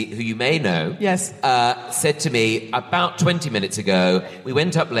Salinsky, who you may know, yes, said to me about 20 minutes ago, we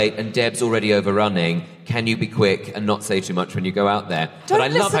went up late and Deb's already overrunning. Can you be quick and not say too much when you go out there? But I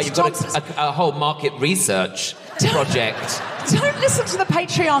love how you've got a whole market research project. Don't listen to the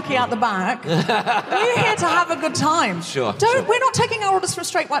patriarchy out the back. We're here to have a good time. Sure. We're not taking our orders from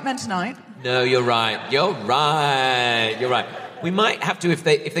straight white men tonight. No, you're right. We might have to if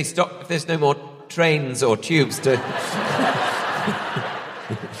they stop, if there's no more trains or tubes to...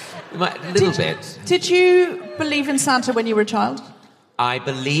 We might, a little bit. Did you believe in Santa when you were a child? I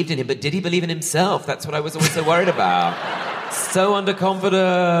believed in him, but did he believe in himself? That's what I was always so worried about. So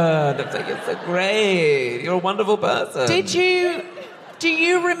underconfident. I'm like, it's so great. You're a wonderful person. Do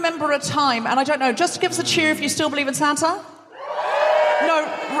you remember a time, and I don't know, just give us a cheer if you still believe in Santa? No,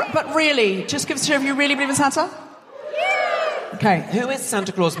 but really, just give us a cheer if you really believe in Santa? Okay. Who is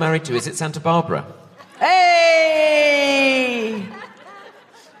Santa Claus married to? Is it Santa Barbara? Hey!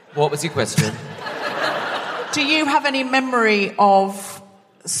 What was your question? Do you have any memory of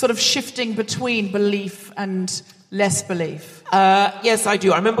sort of shifting between belief and less belief? Yes, I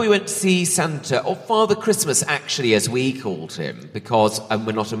do. I remember we went to see Santa, or Father Christmas, actually, as we called him, because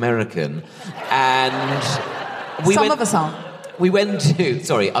we're not American. And Some of us aren't. We went to...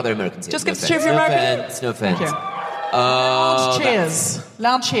 Sorry, other Americans here. Just give us a cheer if you're American. No offence.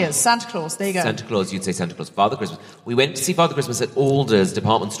 Loud cheers. Santa Claus, there you go. Santa Claus, you'd say Santa Claus. Father Christmas. We went to see Father Christmas at Alder's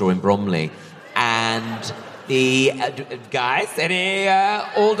department store in Bromley. And the... guys, any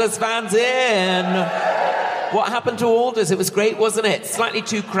Alder's fans in? What happened to Alder's? It was great, wasn't it? Slightly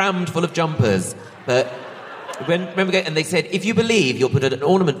too crammed full of jumpers. But... remember, and they said, if you believe, you'll put an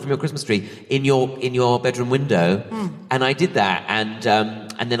ornament from your Christmas tree in your bedroom window. And I did that,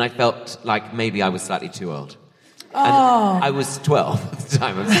 and then I felt like maybe I was slightly too old. And I was 12 at the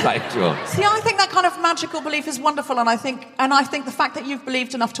time. I was slightly too old. See, I think that kind of magical belief is wonderful, and I think the fact that you've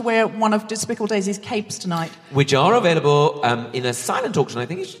believed enough to wear one of Despicable Daisy's capes tonight, which are available in a silent auction, I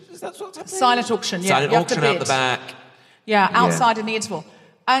think. Is that what's happening? Silent auction, yeah. Silent auction out the back. Yeah, outside in the interval.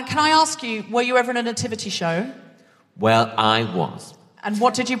 And can I ask you, were you ever in a nativity show? Well, I was. And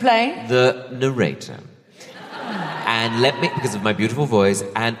what did you play? The narrator. And because of my beautiful voice,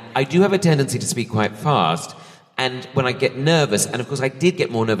 and I do have a tendency to speak quite fast, and when I get nervous, and of course I did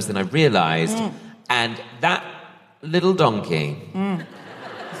get more nervous than I realised, and that little donkey,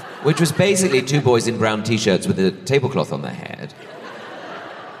 which was basically two boys in brown T-shirts with a tablecloth on their head,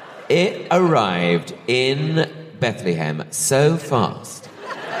 it arrived in Bethlehem so fast.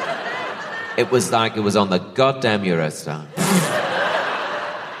 It was like it was on the goddamn Eurostar.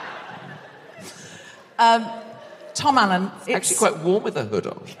 Tom Allen. It's actually quite warm with the hood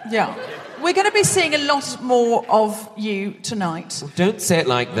on. Yeah. We're going to be seeing a lot more of you tonight. Well, don't say it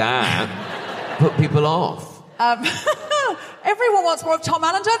like that. Put people off. Everyone wants more of Tom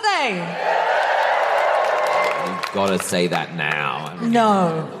Allen, don't they? You've got to say that now.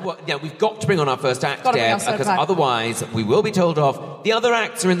 No. Well, yeah, we've got to bring on our first act, Deb, because otherwise we will be told off. The other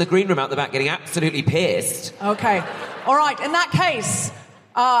acts are in the green room out the back getting absolutely pissed. Okay. All right, in that case,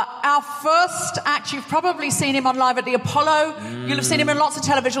 our first act, you've probably seen him on Live at the Apollo. You'll have seen him in lots of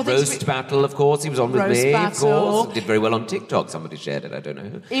television things. Roast Battle, of course. He was on with me, of course. Did very well on TikTok. Somebody shared it, I don't know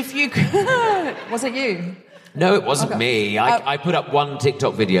who. If you... Was it you? No, it wasn't me. I put up one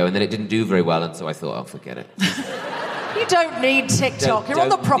TikTok video and then it didn't do very well, and so I thought, forget it. You don't need TikTok. You're on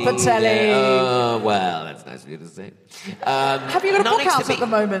the proper telly. Oh, well, that's nice of you to say. Have you got a book out at the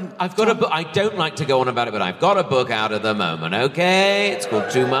moment? I've got a book. I don't like to go on about it, but I've got a book out at the moment, okay? It's called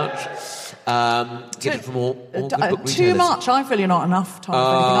Too Much. Get it from all good book retailers. Too much? I feel you're not enough, Tom.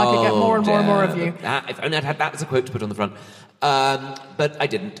 I could get more and more and more of you. If only I'd had that as a quote to put on the front. But I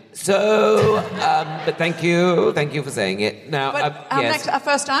didn't. So, but thank you for saying it. Now, yes. Our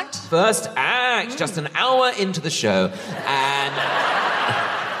first act? First act, just an hour into the show, and...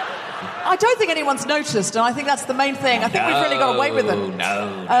 I don't think anyone's noticed, and I think that's the main thing. I think we've really got away with it.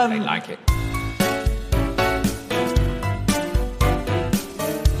 No, they like it.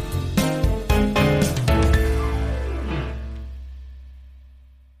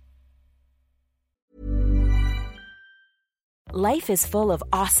 Life is full of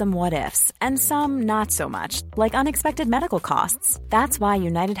awesome what-ifs, and some not so much, like unexpected medical costs. That's why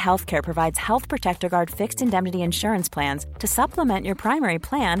United Healthcare provides Health Protector Guard fixed indemnity insurance plans to supplement your primary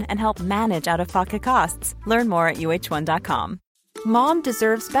plan and help manage out-of-pocket costs. Learn more at uh1.com. Mom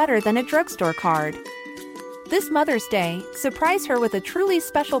deserves better than a drugstore card. This Mother's Day, surprise her with a truly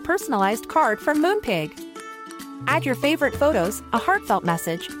special personalized card from Moonpig. Add your favorite photos, a heartfelt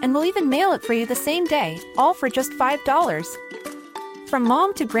message, and we'll even mail it for you the same day, all for just $5. From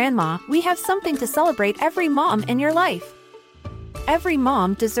mom to grandma, we have something to celebrate every mom in your life. Every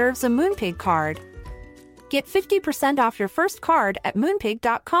mom deserves a Moonpig card. Get 50% off your first card at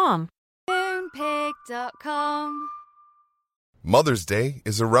Moonpig.com. Moonpig.com. Mother's Day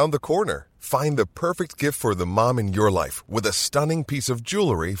is around the corner. Find the perfect gift for the mom in your life with a stunning piece of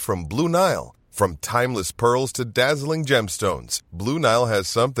jewelry from Blue Nile. From timeless pearls to dazzling gemstones, Blue Nile has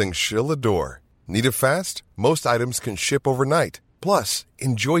something she'll adore. Need it fast? Most items can ship overnight. Plus,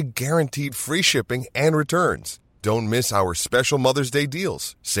 enjoy guaranteed free shipping and returns. Don't miss our special Mother's Day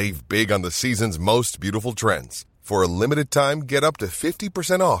deals. Save big on the season's most beautiful trends. For a limited time, get up to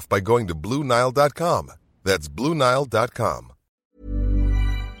 50% off by going to BlueNile.com. That's BlueNile.com.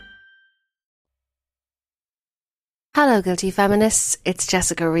 Hello, Guilty Feminists. It's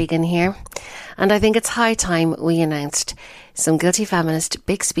Jessica Regan here. And I think it's high time we announced some Guilty Feminist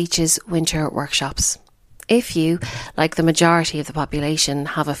Big Speeches winter workshops. If you, like the majority of the population,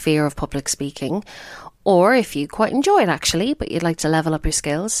 have a fear of public speaking, or if you quite enjoy it actually, but you'd like to level up your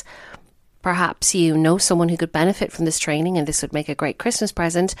skills, perhaps you know someone who could benefit from this training and this would make a great Christmas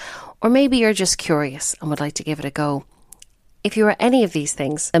present, or maybe you're just curious and would like to give it a go. If you are any of these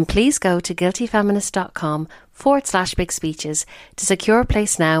things, then please go to guiltyfeminist.com/big speeches to secure a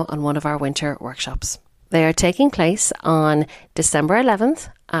place now on one of our winter workshops. They are taking place on December 11th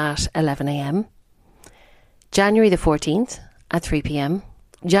at 11 a.m, January the 14th at 3 p.m,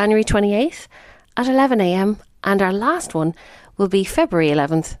 January 28th at 11 a.m, and our last one will be February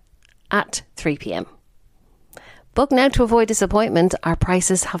 11th at 3 p.m. Book now to avoid disappointment. Our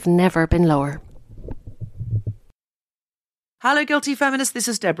prices have never been lower. Hello, Guilty Feminists. This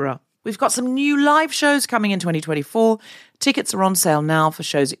is Deborah. We've got some new live shows coming in 2024. Tickets are on sale now for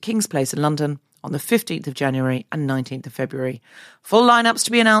shows at King's Place in London on the 15th of January and 19th of February. Full lineups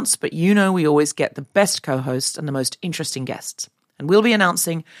to be announced, but you know we always get the best co-hosts and the most interesting guests. And we'll be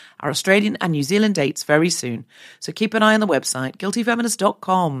announcing our Australian and New Zealand dates very soon. So keep an eye on the website,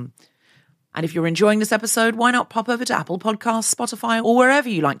 guiltyfeminist.com. And if you're enjoying this episode, why not pop over to Apple Podcasts, Spotify, or wherever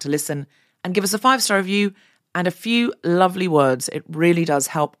you like to listen and give us a 5-star review and a few lovely words. It really does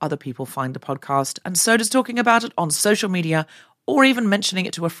help other people find the podcast. And so does talking about it on social media or even mentioning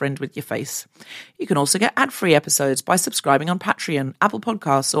it to a friend with your face. You can also get ad-free episodes by subscribing on Patreon, Apple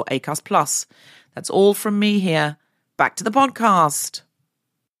Podcasts, or Acast Plus. That's all from me here. Back to the podcast.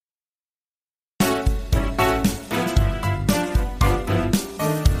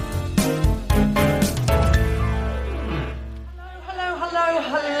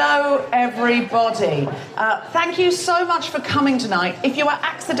 Hello, everybody. Thank you so much for coming tonight. If you are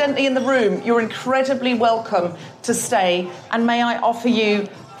accidentally in the room, you're incredibly welcome to stay. And may I offer you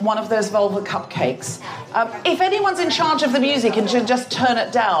one of those Volvo cupcakes? If anyone's in charge of the music and should just turn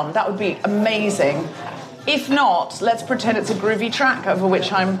it down, that would be amazing. If not, let's pretend it's a groovy track over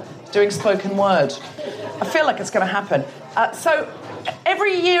which I'm doing spoken word. I feel like it's going to happen. So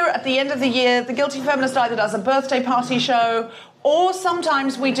every year, at the end of the year, the Guilty Feminist either does a birthday party show, or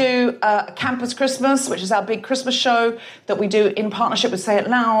sometimes we do a Campus Christmas, which is our big Christmas show that we do in partnership with Say It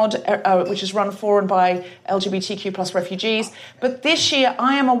Loud, which is run for and by LGBTQ plus refugees. But this year,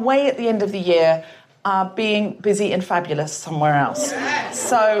 I am away at the end of the year, being busy and fabulous somewhere else.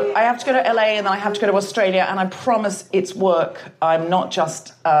 So I have to go to LA and then I have to go to Australia, and I promise it's work. I'm not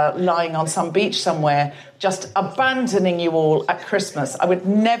just lying on some beach somewhere, just abandoning you all at Christmas. I would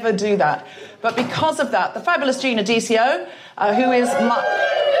never do that. But because of that, the fabulous Gina DCO,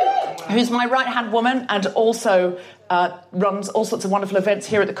 who's my right-hand woman and also runs all sorts of wonderful events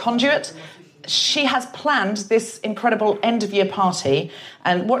here at the Conduit, she has planned this incredible end-of-year party.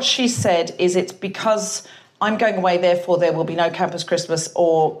 And what she said is it's because I'm going away, therefore there will be no Campus Christmas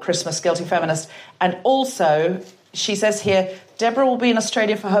or Christmas Guilty Feminist. And also, she says here, Deborah will be in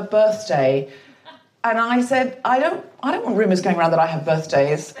Australia for her birthday. And I said, I don't want rumours going around that I have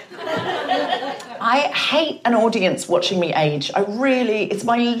birthdays. I hate an audience watching me age. It's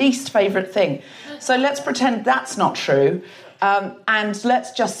my least favourite thing. So let's pretend that's not true. And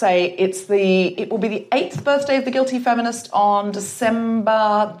let's just say it will be the 8th birthday of the Guilty Feminist on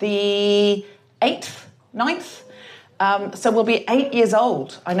December the 8th, 9th. So we'll be 8 years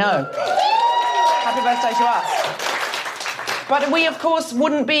old. I know. Happy birthday to us. But we, of course,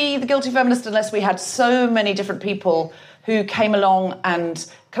 wouldn't be the Guilty Feminist unless we had so many different people who came along and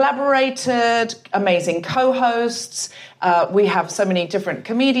collaborated, amazing co-hosts. We have so many different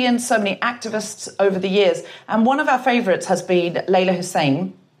comedians, so many activists over the years. And one of our favourites has been Layla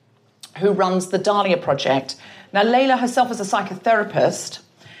Hussein, who runs the Dahlia Project. Now, Layla herself is a psychotherapist,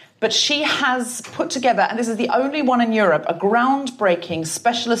 but she has put together, and this is the only one in Europe, a groundbreaking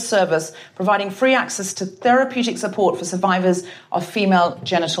specialist service providing free access to therapeutic support for survivors of female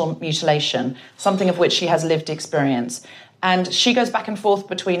genital mutilation, something of which she has lived experience. And she goes back and forth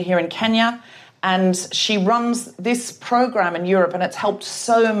between here and Kenya, and she runs this program in Europe, and it's helped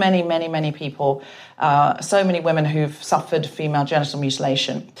so many, many, many people, so many women who've suffered female genital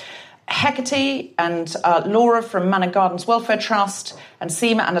mutilation. Hecate and Laura from Manor Gardens Welfare Trust and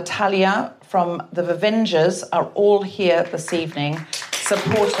Seema and Natalia from the Vavengers are all here this evening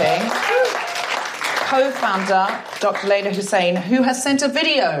supporting co-founder Dr. Layla Hussein, who has sent a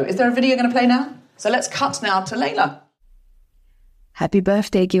video. Is there a video going to play now? So let's cut now to Layla. Happy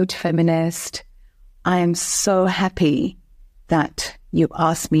birthday, Guilty Feminist. I am so happy that you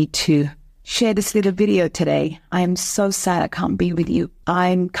asked me to share this little video today. I am so sad I can't be with you.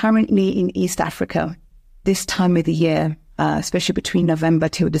 I'm currently in East Africa. This time of the year, especially between November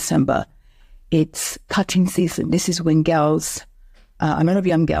till December, it's cutting season. This is when girls, a lot of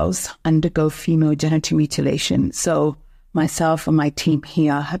young girls, undergo female genital mutilation. So myself and my team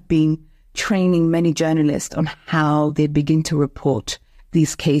here have been training many journalists on how they begin to report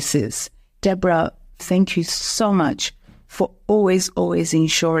these cases. Deborah, thank you so much for always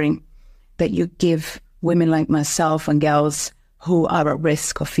ensuring that you give women like myself and girls who are at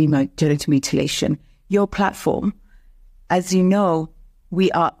risk of female genital mutilation your platform. As you know, we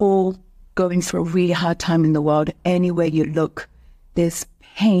are all going through a really hard time in the world. Anywhere you look, there's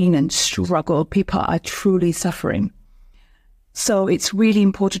pain and struggle. People are truly suffering. So it's really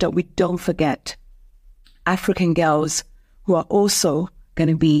important that we don't forget African girls who are also going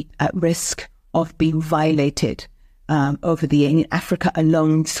to be at risk of being violated over the year. In Africa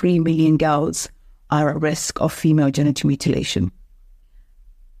alone, 3 million girls are at risk of female genital mutilation.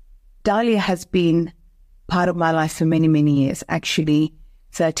 Dahlia has been part of my life for many, many years. Actually,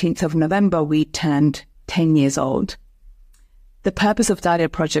 13th of November, we turned 10 years old. The purpose of Dahlia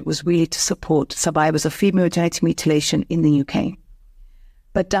Project was really to support survivors of female genital mutilation in the UK.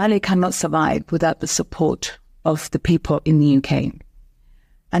 But Dahlia cannot survive without the support of the people in the UK.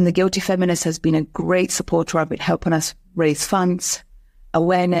 And the Guilty Feminist has been a great supporter of it, helping us raise funds,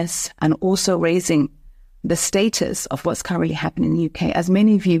 awareness, and also raising the status of what's currently happening in the UK. As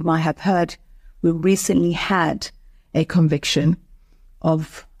many of you might have heard, we recently had a conviction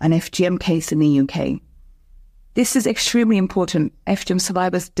of an FGM case in the UK. This is extremely important. FGM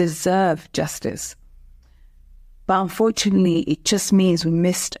survivors deserve justice. But unfortunately, it just means we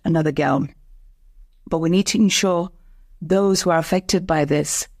missed another girl. But we need to ensure those who are affected by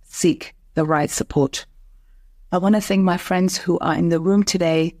this seek the right support. I want to thank my friends who are in the room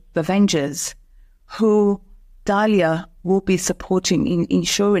today, the Avengers, who Dahlia will be supporting in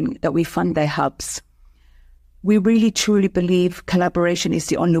ensuring that we fund their hubs. We really truly believe collaboration is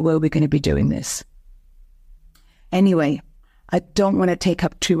the only way we're going to be doing this. Anyway, I don't want to take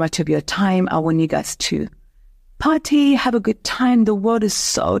up too much of your time. I want you guys to party, have a good time. The world is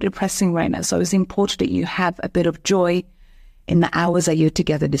so depressing right now, so it's important that you have a bit of joy in the hours that you're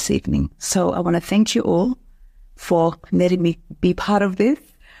together this evening. So I want to thank you all for letting me be part of this.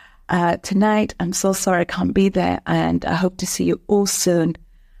 Tonight, I'm so sorry I can't be there, and I hope to see you all soon.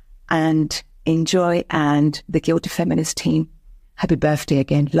 And enjoy, and the Guilty Feminist team, happy birthday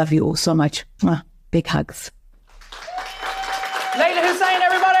again. Love you all so much. Mwah. Big hugs. Layla Hussein,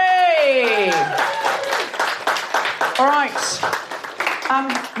 everybody! All right.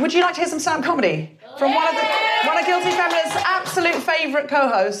 Would you like to hear some stand-up comedy? From one of Guilty Feminist's absolute favourite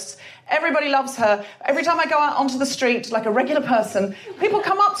co-hosts. Everybody loves her. Every time I go out onto the street, like a regular person, people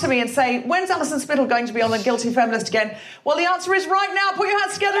come up to me and say, when's Alison Spittle going to be on the Guilty Feminist again? Well, the answer is right now. Put your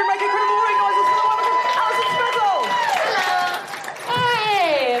hands together and make incredible roaring noises for the wonderful Alison Spittle. Hello.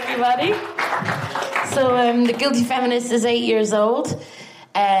 Hi, everybody. So the Guilty Feminist is 8 years old.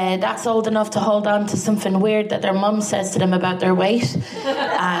 That's old enough to hold on to something weird that their mum says to them about their weight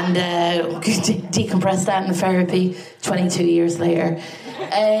and decompress that in therapy 22 years later.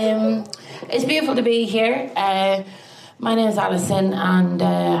 It's beautiful to be here. My name is Alison, and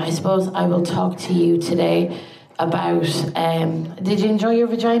I suppose I will talk to you today about... did you enjoy your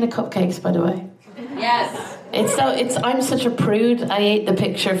vagina cupcakes, by the way? Yes. I'm such a prude. I ate the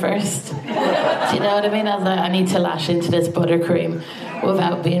picture first. Do you know what I mean? I was like, I need to lash into this buttercream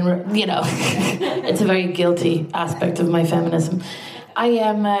without being, it's a very guilty aspect of my feminism.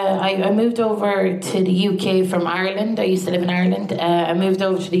 I moved over to the UK from Ireland. I used to live in Ireland. I moved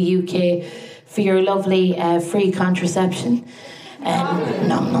over to the UK for your lovely free contraception.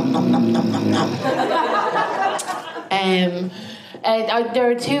 Nom nom nom nom nom nom nom.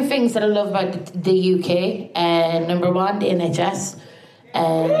 There are two things that I love about the UK. Number one, the NHS.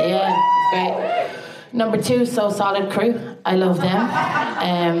 Yeah, great. Number two, So Solid Crew. I love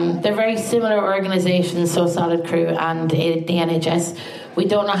them. They're very similar organisations, So Solid Crew and the NHS. We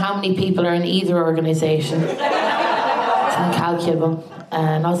don't know how many people are in either organisation. It's incalculable.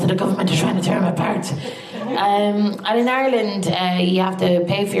 And also the government are trying to tear them apart. And in Ireland, you have to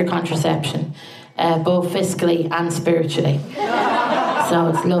pay for your contraception, both fiscally and spiritually. So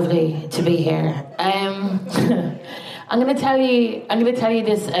it's lovely to be here. I'm going to tell you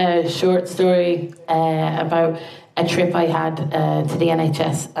this short story about a trip I had to the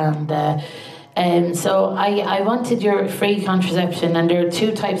NHS, and so I wanted your free contraception, and there are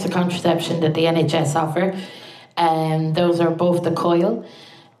two types of contraception that the NHS offer, and those are both the coil.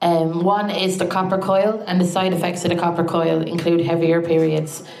 One is the copper coil, and the side effects of the copper coil include heavier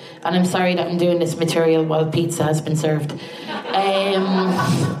periods. And I'm sorry that I'm doing this material while pizza has been served.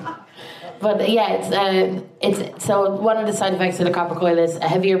 But yeah, it's so one of the side effects of the copper coil is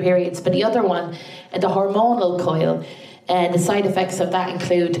heavier periods, but the other one, the hormonal coil, the side effects of that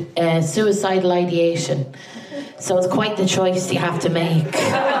include suicidal ideation. So it's quite the choice you have to make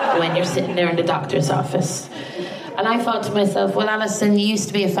when you're sitting there in the doctor's office. And I thought to myself, well, Alison, you used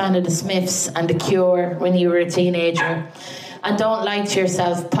to be a fan of the Smiths and The Cure when you were a teenager. And don't lie to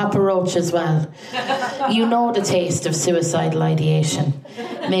yourself, Papa Roach as well. You know the taste of suicidal ideation.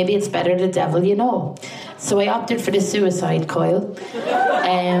 Maybe it's better the devil you know. So I opted for the suicide coil.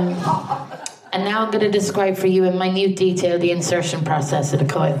 And now I'm going to describe for you in minute detail the insertion process of the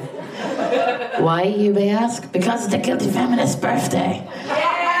coil. Why, you may ask? Because it's the Guilty Feminist's birthday.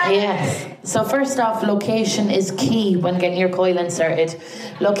 Yes. So first off, location is key when getting your coil inserted.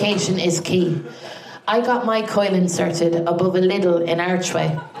 Location is key. I got my coil inserted above a Lidl in Archway,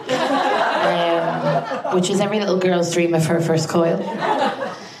 which is every little girl's dream of her first coil.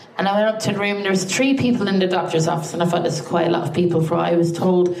 And I went up to the room, and there was 3 people in the doctor's office, and I thought this was quite a lot of people for what I was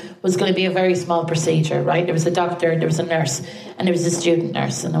told was going to be a very small procedure, right? There was a doctor, there was a nurse, and there was a student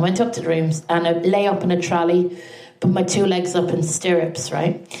nurse. And I went up to the rooms, and I lay up in a trolley, put my 2 legs up in stirrups,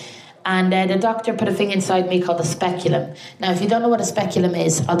 right? And the doctor put a thing inside me called a speculum. Now, if you don't know what a speculum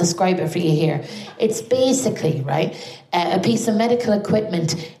is, I'll describe it for you here. It's basically, right, a piece of medical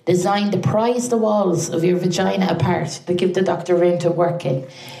equipment designed to prise the walls of your vagina apart to give the doctor room to work in.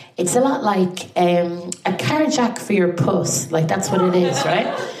 It's a lot like a car jack for your puss. Like, that's what it is,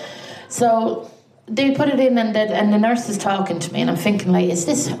 right? So they put it in, and the nurse is talking to me, and I'm thinking, like, is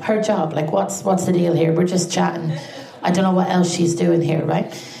this her job? Like, what's the deal here? We're just chatting. I don't know what else she's doing here,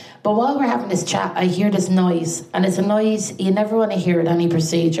 right? But while we're having this chat, I hear this noise, and it's a noise you never want to hear at any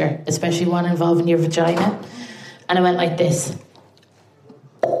procedure, especially one involving your vagina. And I went like this.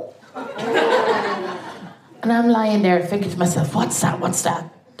 And I'm lying there thinking to myself, what's that? What's that?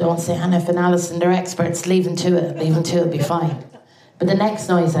 Don't say Hannah and Alison, they're experts, leave them to it, it'll be fine. But the next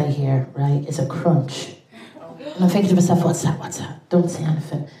noise I hear, right, is a crunch. And I'm thinking to myself, what's that? Don't say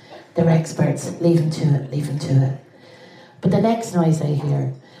anything. They're experts, leave them to it. But the next noise I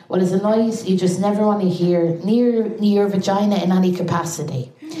hear, well, it's a noise you just never want to hear near your vagina in any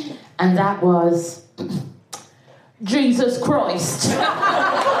capacity. And that was, Jesus Christ.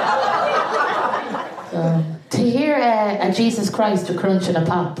 To hear a Jesus Christ a crunch and a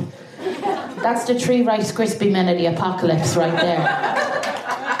pop, that's the 3 Rice Krispie men of the apocalypse right there.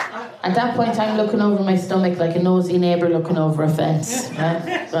 At that point, I'm looking over my stomach like a nosy neighbour looking over a fence.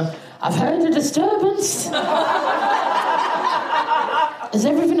 Right? So, I've heard a disturbance. Is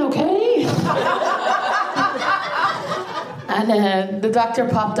everything okay? And the doctor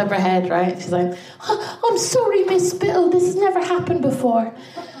popped up her head, right? She's like, oh, I'm sorry, Miss Bill, this has never happened before.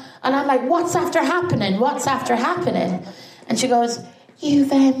 And I'm like, what's after happening? And she goes, you've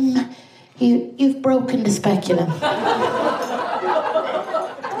broken the speculum.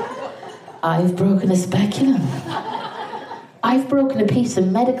 I've broken a speculum. I've broken a piece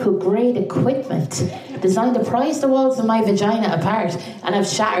of medical grade equipment designed to prise the walls of my vagina apart, and I've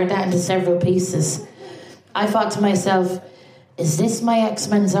shattered that into several pieces. I thought to myself, is this my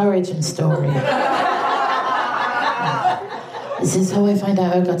X-Men's origin story? Is this how I find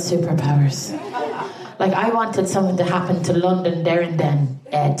out I got superpowers? Like, I wanted something to happen to London there and then.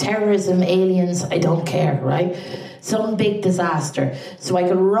 Terrorism, aliens, I don't care, right? Some big disaster. So I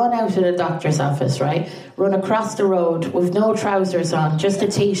could run out of the doctor's office, right? Run across the road with no trousers on, just a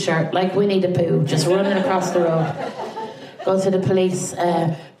T-shirt, like Winnie the Pooh, just running across the road. Go to the police.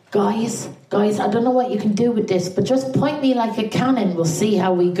 Guys, I don't know what you can do with this, but just point me like a cannon, we'll see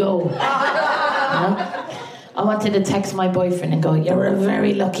how we go. You know? I wanted to text my boyfriend and go, you're a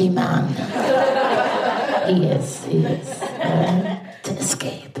very lucky man. He is. To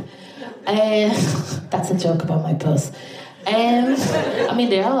escape. That's a joke about my puss. I mean,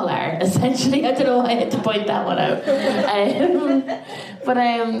 they all are, essentially. I don't know why I had to point that one out. But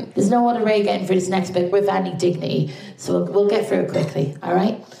there's no other way getting through this next bit with any dignity, so we'll get through it quickly, all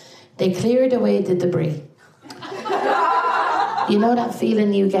right? They cleared away the debris. You know that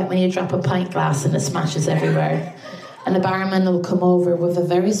feeling you get when you drop a pint glass and it smashes everywhere? And the barman will come over with a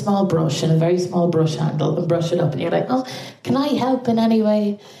very small brush and a very small brush handle and brush it up, and you're like, oh, can I help in any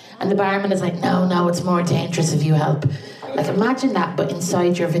way? And the barman is like, no, it's more dangerous if you help. Like, imagine that, but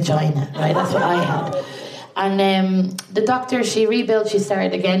inside your vagina, right? That's what I had. And the doctor, she rebuilt, she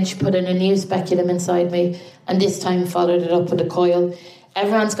started again, she put in a new speculum inside me, and this time followed it up with a coil.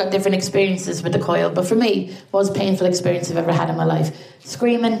 Everyone's got different experiences with the coil, but for me, most painful experience I've ever had in my life.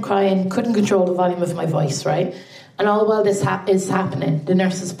 Screaming, crying, couldn't control the volume of my voice, right? And all while this is happening, the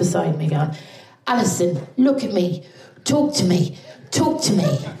nurse is beside me going, Alison, look at me, talk to me.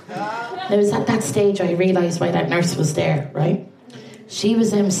 And it was at that stage I realised why that nurse was there, right? She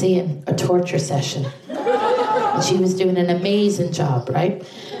was emceeing a torture session. And she was doing an amazing job, right?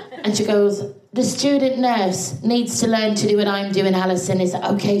 And she goes, the student nurse needs to learn to do what I'm doing, Alison. Is it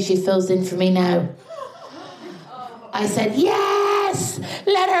okay she fills in for me now? I said, yes!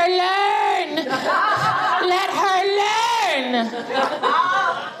 Let her learn! Let her learn!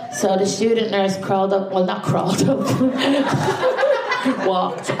 So the student nurse crawled up, well, not crawled up.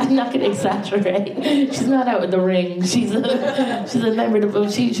 walked. I'm not going to exaggerate. She's not out in the ring. She's a member of the...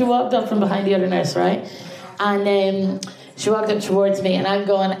 She walked up from behind the other nurse, right? And she walked up towards me, and I'm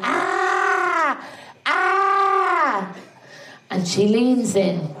going, ah! Ah! And she leans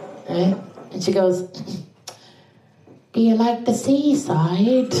in, right? And she goes, do you like the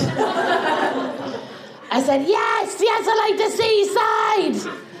seaside? I said, yes, I like the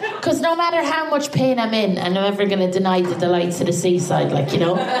seaside. Because no matter how much pain I'm in, I'm never going to deny the delights of the seaside, like, you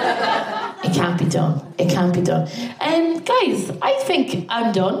know. It can't be done. It can't be done. Guys, I think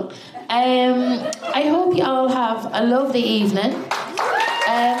I'm done. I hope you all have a lovely evening.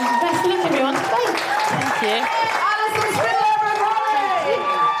 Best of luck, everyone. Bye. Thank you. Alison Spindler,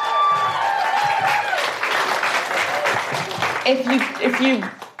 everybody! If you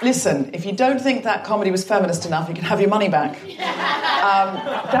listen, if you don't think that comedy was feminist enough, you can have your money back.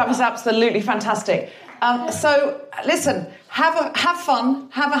 That was absolutely fantastic. So listen, have fun,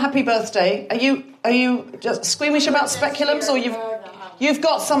 have a happy birthday. Are you just squeamish about speculums, or you've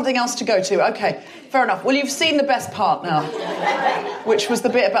got something else to go to? Okay, fair enough. Well, you've seen the best part now, which was the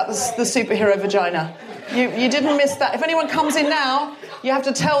bit about the superhero vagina. You didn't miss that. If anyone comes in now, you have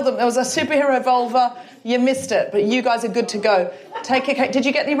to tell them there was a superhero vulva. You missed it, but you guys are good to go. Take a cake. Did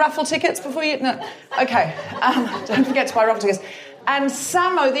you get any raffle tickets before you? No. Okay. Don't forget to buy raffle tickets. And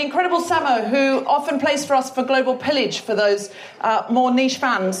Samo, the incredible Samo, who often plays for us for Global Pillage for those more niche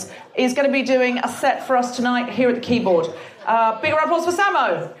fans, is going to be doing a set for us tonight here at the keyboard. Big round of applause for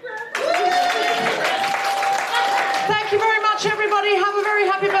Samo. Thank you very much, everybody. Have a very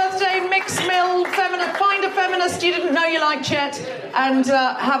happy birthday. Mixed mill, feminist. Find a feminist you didn't know you liked yet, and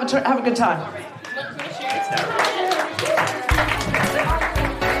have a good time.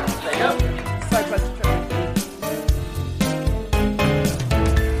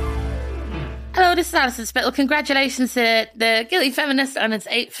 Hello, this is Alison Spittle. Congratulations to the Guilty Feminist on its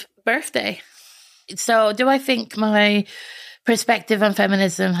 8th birthday. So, do I think my perspective on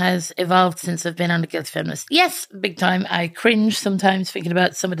feminism has evolved since I've been on the Guilty Feminist? Yes, big time. I cringe sometimes thinking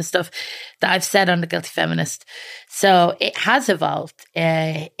about some of the stuff that I've said on the Guilty Feminist. So, it has evolved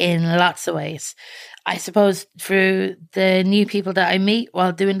in lots of ways. I suppose through the new people that I meet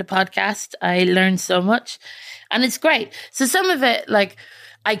while doing the podcast, I learn so much, and it's great. So some of it, like,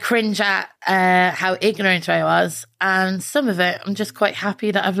 I cringe at how ignorant I was, and some of it, I'm just quite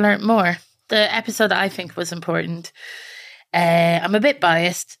happy that I've learned more. The episode that I think was important, I'm a bit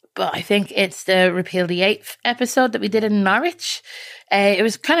biased, but I think it's the Repeal the 8th episode that we did in Norwich. It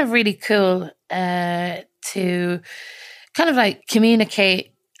was kind of really cool to kind of like communicate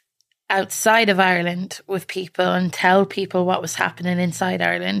outside of Ireland with people and tell people what was happening inside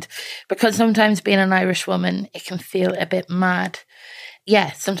Ireland, because sometimes being an Irish woman, it can feel a bit mad.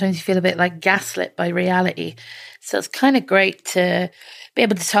 Yeah, sometimes you feel a bit like gaslit by reality. So it's kind of great to be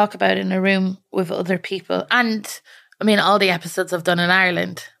able to talk about it in a room with other people. And I mean, all the episodes I've done in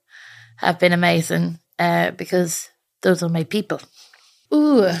Ireland have been amazing because those are my people.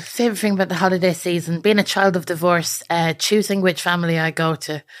 Ooh, favourite thing about the holiday season, being a child of divorce, choosing which family I go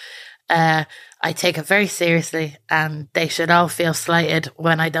to. I take it very seriously, and they should all feel slighted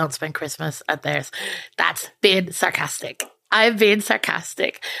when I don't spend Christmas at theirs. That's being sarcastic. I'm being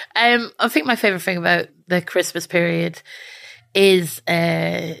sarcastic. I think my favourite thing about the Christmas period is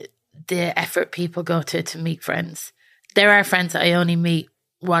the effort people go to meet friends. There are friends that I only meet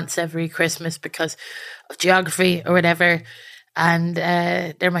once every Christmas because of geography or whatever, and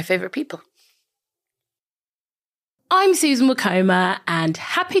they're my favourite people. I'm Susan Wokoma, and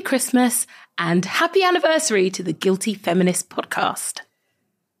happy Christmas and happy anniversary to the Guilty Feminist podcast.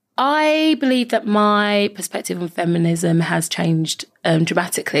 I believe that my perspective on feminism has changed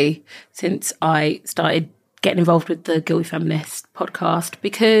dramatically since I started getting involved with the Guilty Feminist podcast,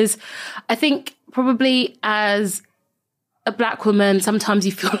 because I think probably as a black woman, sometimes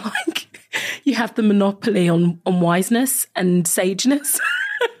you feel like you have the monopoly on wiseness and sageness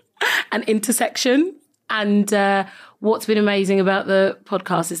and intersection. And what's been amazing about the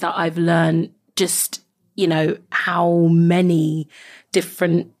podcast is that I've learned just, you know, how many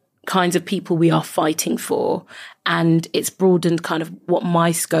different kinds of people we are fighting for. And it's broadened kind of what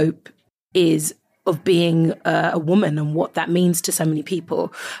my scope is of being a woman and what that means to so many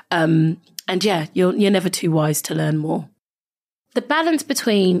people. And yeah, you're never too wise to learn more. The balance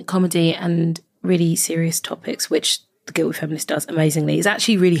between comedy and really serious topics, which the Guilty Feminist does amazingly, is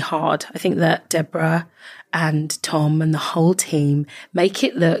actually really hard. I think that Deborah and Tom and the whole team make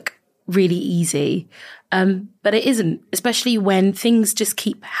it look really easy. But it isn't, especially when things just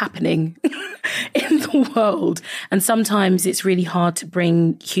keep happening in the world. And sometimes it's really hard to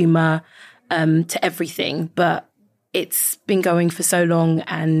bring humour to everything. But it's been going for so long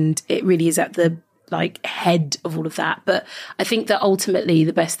and it really is at the head of all of that. But I think that ultimately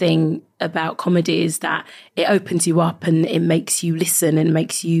the best thing about comedy is that it opens you up and it makes you listen and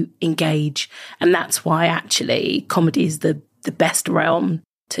makes you engage. And that's why actually comedy is the best realm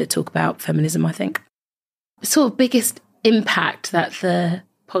to talk about feminism, I think. The sort of biggest impact that the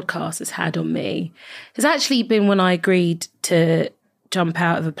podcast has had on me has actually been when I agreed to jump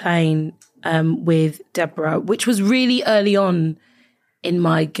out of a plane with Deborah, which was really early on in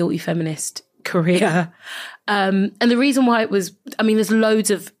my Guilty Feminist career. And the reason why it was, there's loads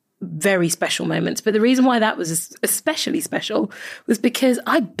of very special moments, but the reason why that was especially special was because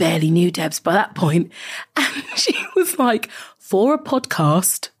I barely knew Debs by that point. And she was like, for a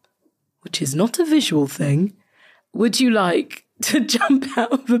podcast, which is not a visual thing, would you like to jump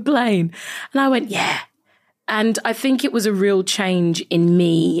out of a plane? And I went, yeah. And I think it was a real change in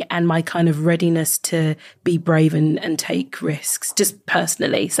me and my kind of readiness to be brave and take risks, just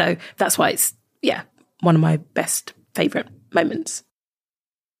personally. So that's why it's, one of my best favourite moments.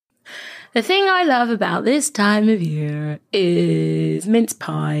 The thing I love about this time of year is mince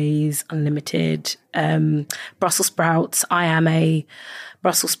pies, unlimited, Brussels sprouts. I am a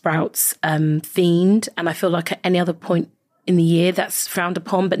Brussels sprouts fiend, and I feel like at any other point in the year that's frowned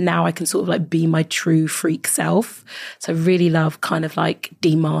upon, but now I can sort of be my true freak self. So I really love kind of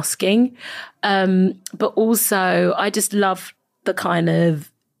demasking. But also I just love the kind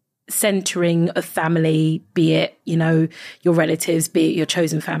of centering of family, be it, your relatives, be it your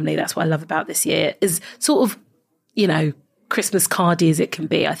chosen family. That's what I love about this year, is sort of, Christmas cardy as it can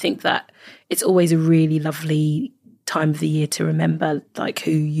be. I think that it's always a really lovely time of the year to remember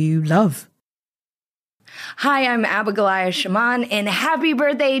who you love. Hi, I'm Abigail Shaman, and happy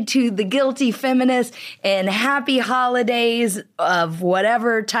birthday to the Guilty Feminist, and happy holidays of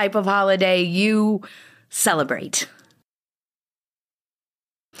whatever type of holiday you celebrate.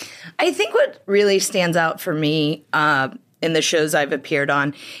 I think what really stands out for me in the shows I've appeared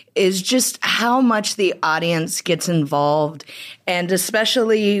on is just how much the audience gets involved, and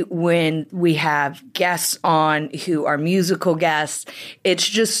especially when we have guests on who are musical guests, it's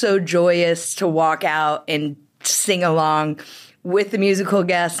just so joyous to walk out and sing along with the musical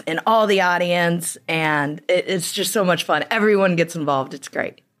guests and all the audience, and it's just so much fun. Everyone gets involved. It's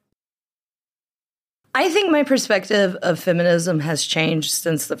great. I think my perspective of feminism has changed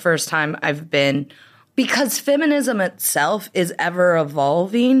since the first time I've been, because feminism itself is ever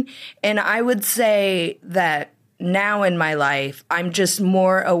evolving. And I would say that now in my life, I'm just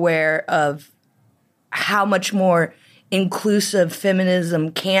more aware of how much more inclusive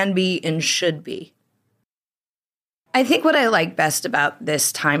feminism can be and should be. I think what I like best about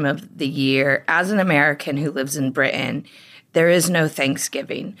this time of the year, as an American who lives in Britain, there is no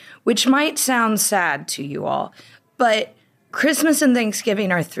Thanksgiving, which might sound sad to you all, but Christmas and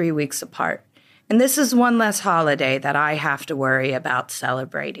Thanksgiving are 3 weeks apart. And this is one less holiday that I have to worry about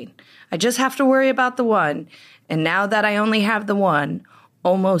celebrating. I just have to worry about the one. And now that I only have the one,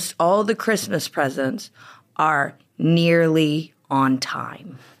 almost all the Christmas presents are nearly on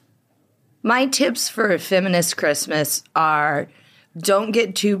time. My tips for a feminist Christmas are: don't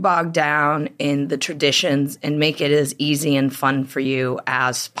get too bogged down in the traditions and make it as easy and fun for you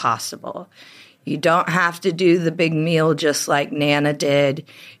as possible. You don't have to do the big meal just like Nana did.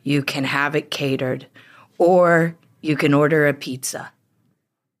 You can have it catered, or you can order a pizza.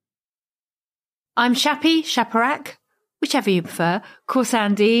 I'm Shappy, Shaparak, whichever you prefer.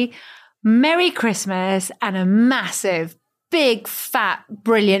 Corsandi, Merry Christmas and a massive, big, fat,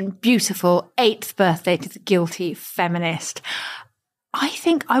 brilliant, beautiful 8th birthday to the Guilty Feminist. I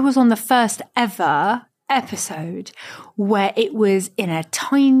think I was on the first ever episode where it was in a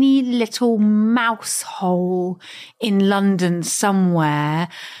tiny little mouse hole in London somewhere,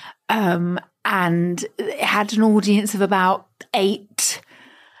 and it had an audience of about 8.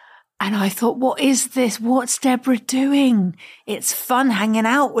 And I thought, what is this? What's Deborah doing? It's fun hanging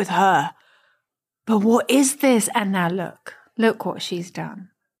out with her. But what is this? And now look what she's done.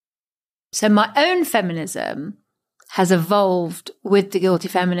 So my own feminism has evolved with the Guilty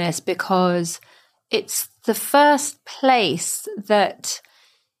Feminist because it's the first place that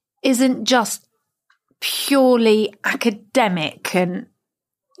isn't just purely academic and,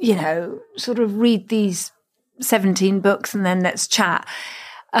 sort of read these 17 books and then let's chat.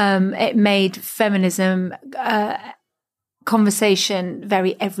 It made feminism conversation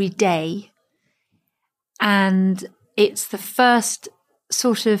very everyday. And it's the first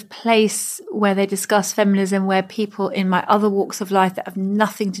sort of place where they discuss feminism where people in my other walks of life that have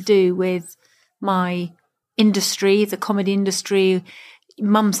nothing to do with my industry, the comedy industry,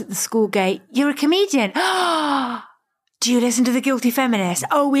 mums at the school gate, you're a comedian. do you listen to The Guilty Feminist?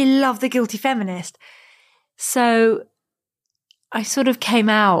 Oh, we love The Guilty Feminist. So I sort of came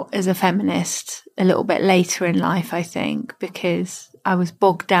out as a feminist a little bit later in life, I think, because I was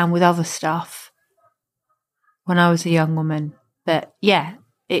bogged down with other stuff when I was a young woman. But yeah,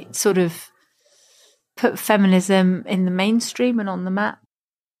 it sort of put feminism in the mainstream and on the map.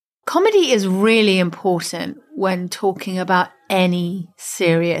 Comedy is really important when talking about any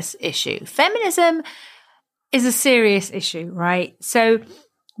serious issue. Feminism is a serious issue, right? So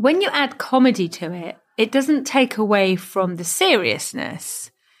when you add comedy to it, it doesn't take away from the seriousness.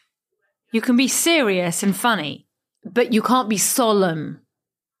 You can be serious and funny, but you can't be solemn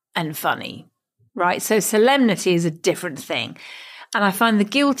and funny, right? So solemnity is a different thing. And I find The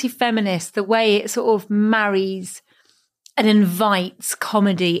Guilty Feminist, the way it sort of marries and invites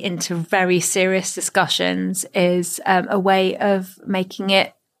comedy into very serious discussions, is a way of making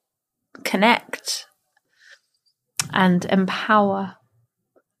it connect and empower.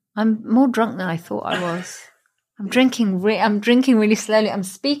 I'm more drunk than I thought I was. I'm drinking really slowly. I'm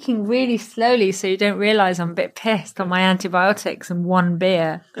speaking really slowly so you don't realise I'm a bit pissed on my antibiotics and one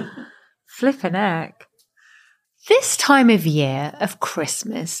beer. Flippin' heck. This time of year of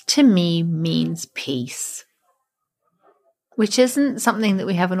Christmas to me means peace, which isn't something that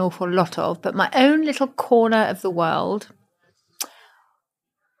we have an awful lot of, but my own little corner of the world.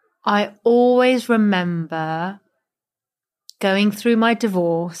 I always remember going through my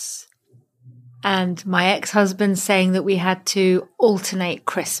divorce and my ex-husband saying that we had to alternate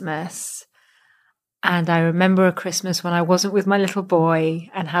Christmas. And I remember a Christmas when I wasn't with my little boy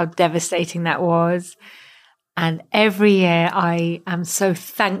and how devastating that was. And every year I am so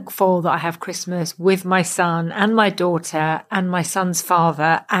thankful that I have Christmas with my son and my daughter and my son's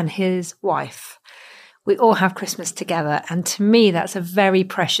father and his wife. We all have Christmas together. And to me, that's a very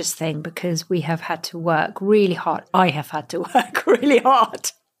precious thing because we have had to work really hard. I have had to work really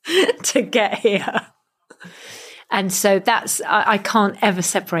hard to get here. And so I can't ever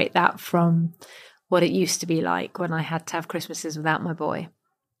separate that from what it used to be like when I had to have Christmases without my boy.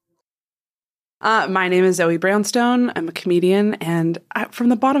 My name is Zoe Brownstone. I'm a comedian, and from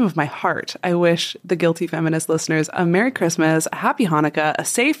the bottom of my heart, I wish the Guilty Feminist listeners a Merry Christmas, a Happy Hanukkah, a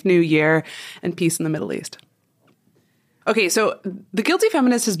safe New Year, and peace in the Middle East. Okay, so the Guilty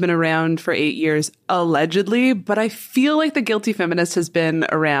Feminist has been around for 8 years, allegedly, but I feel like the Guilty Feminist has been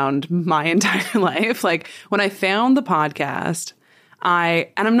around my entire life. Like when I found the podcast,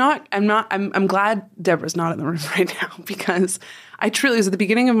 I'm glad Deborah's not in the room right now because it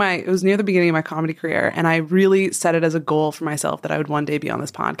was near the beginning of my comedy career. And I really set it as a goal for myself that I would one day be on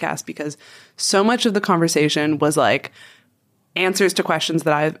this podcast because so much of the conversation was like answers to questions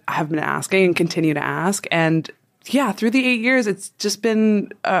that I have been asking and continue to ask. And yeah, through the 8 years, it's just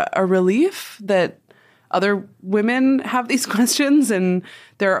been a relief that other women have these questions and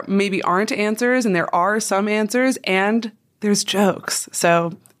there maybe aren't answers and there are some answers and there's jokes.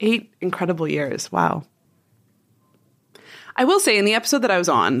 So 8 incredible years. Wow. I will say in the episode that I was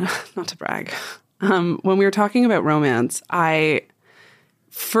on, not to brag, when we were talking about romance,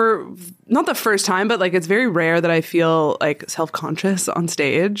 for not the first time, but like it's very rare that I feel like self-conscious on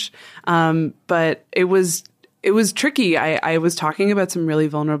stage. But it was tricky. I was talking about some really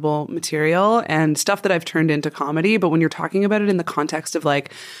vulnerable material and stuff that I've turned into comedy. But when you're talking about it in the context of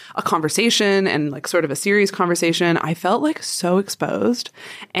like a conversation and like sort of a serious conversation, I felt like so exposed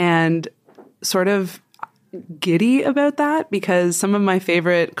and sort of giddy about that because some of my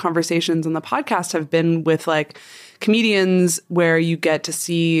favorite conversations on the podcast have been with like comedians where you get to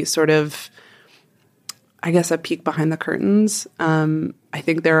see sort of, I guess, a peek behind the curtains. I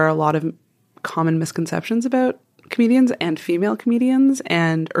think there are a lot of common misconceptions about comedians and female comedians.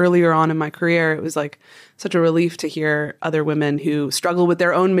 And earlier on in my career, it was like such a relief to hear other women who struggle with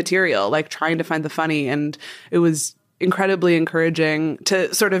their own material, like trying to find the funny. And it was incredibly encouraging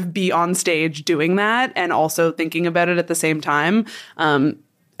to sort of be on stage doing that and also thinking about it at the same time, and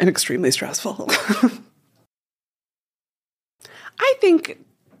extremely stressful. I think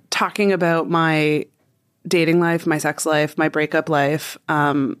talking about my dating life, my sex life, my breakup life,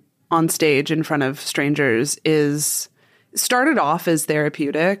 on stage in front of strangers started off as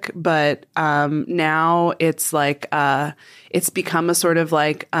therapeutic, but now it's like it's become a sort of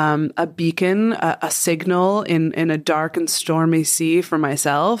like a beacon, a signal in a dark and stormy sea for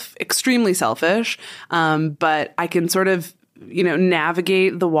myself. Extremely selfish, but I can sort of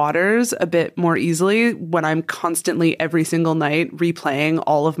navigate the waters a bit more easily when I'm constantly every single night replaying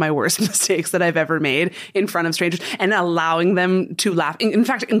all of my worst mistakes that I've ever made in front of strangers and allowing them to laugh. In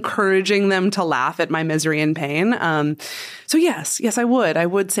fact, encouraging them to laugh at my misery and pain. So yes, I would. I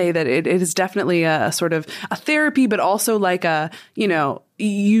would say that it is definitely a sort of a therapy, but also like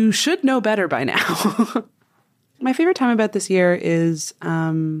you should know better by now. My favorite time about this year is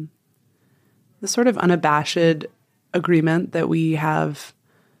the sort of unabashed agreement that we have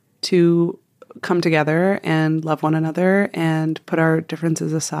to come together and love one another and put our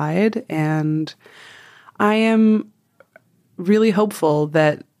differences aside. And I am really hopeful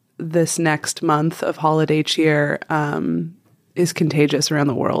that this next month of holiday cheer is contagious around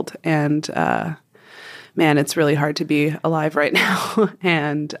the world. And man, it's really hard to be alive right now.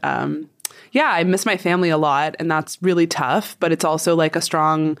 And I miss my family a lot, and that's really tough, but it's also like a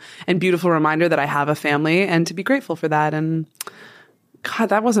strong and beautiful reminder that I have a family and to be grateful for that. And God,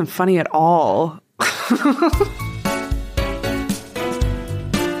 that wasn't funny at all.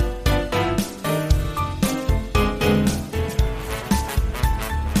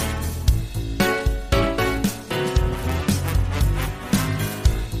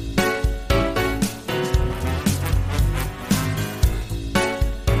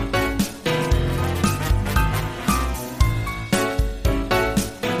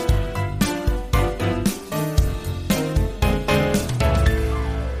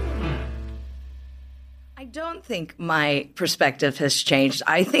 I think my perspective has changed.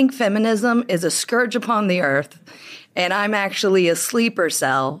 I think feminism is a scourge upon the earth, and I'm actually a sleeper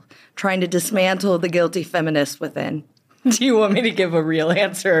cell trying to dismantle the guilty feminist within. Do you want me to give a real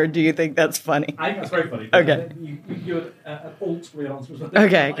answer, or do you think that's funny? I think that's very funny. Okay. You give an alt real answer.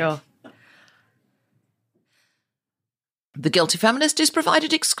 Okay, go. The Guilty Feminist is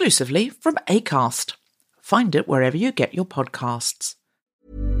provided exclusively from Acast. Find it wherever you get your podcasts.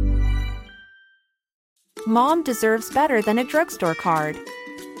 Mom deserves better than a drugstore card.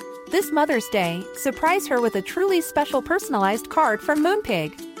 This Mother's Day, surprise her with a truly special personalized card from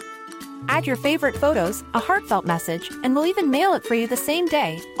Moonpig. Add your favorite photos, a heartfelt message, and we'll even mail it for you the same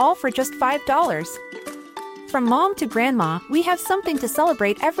day, all for just $5. From mom to grandma, we have something to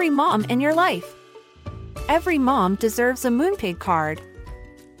celebrate every mom in your life. Every mom deserves a Moonpig card.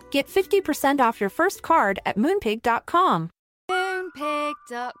 Get 50% off your first card at moonpig.com.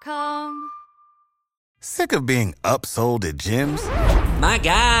 Moonpig.com. Sick of being upsold at gyms? My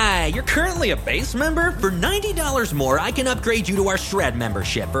guy, you're currently a base member? For $90 more, I can upgrade you to our Shred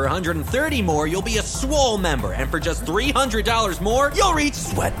membership. For $130 more, you'll be a Swole member. And for just $300 more, you'll reach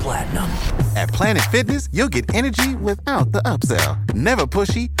Sweat Platinum. At Planet Fitness, you'll get energy without the upsell. Never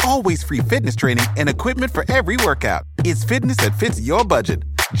pushy, always free fitness training and equipment for every workout. It's fitness that fits your budget.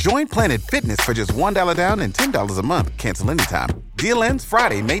 Join Planet Fitness for just $1 down and $10 a month. Cancel anytime. Deal ends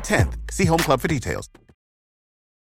Friday, May 10th. See Home Club for details.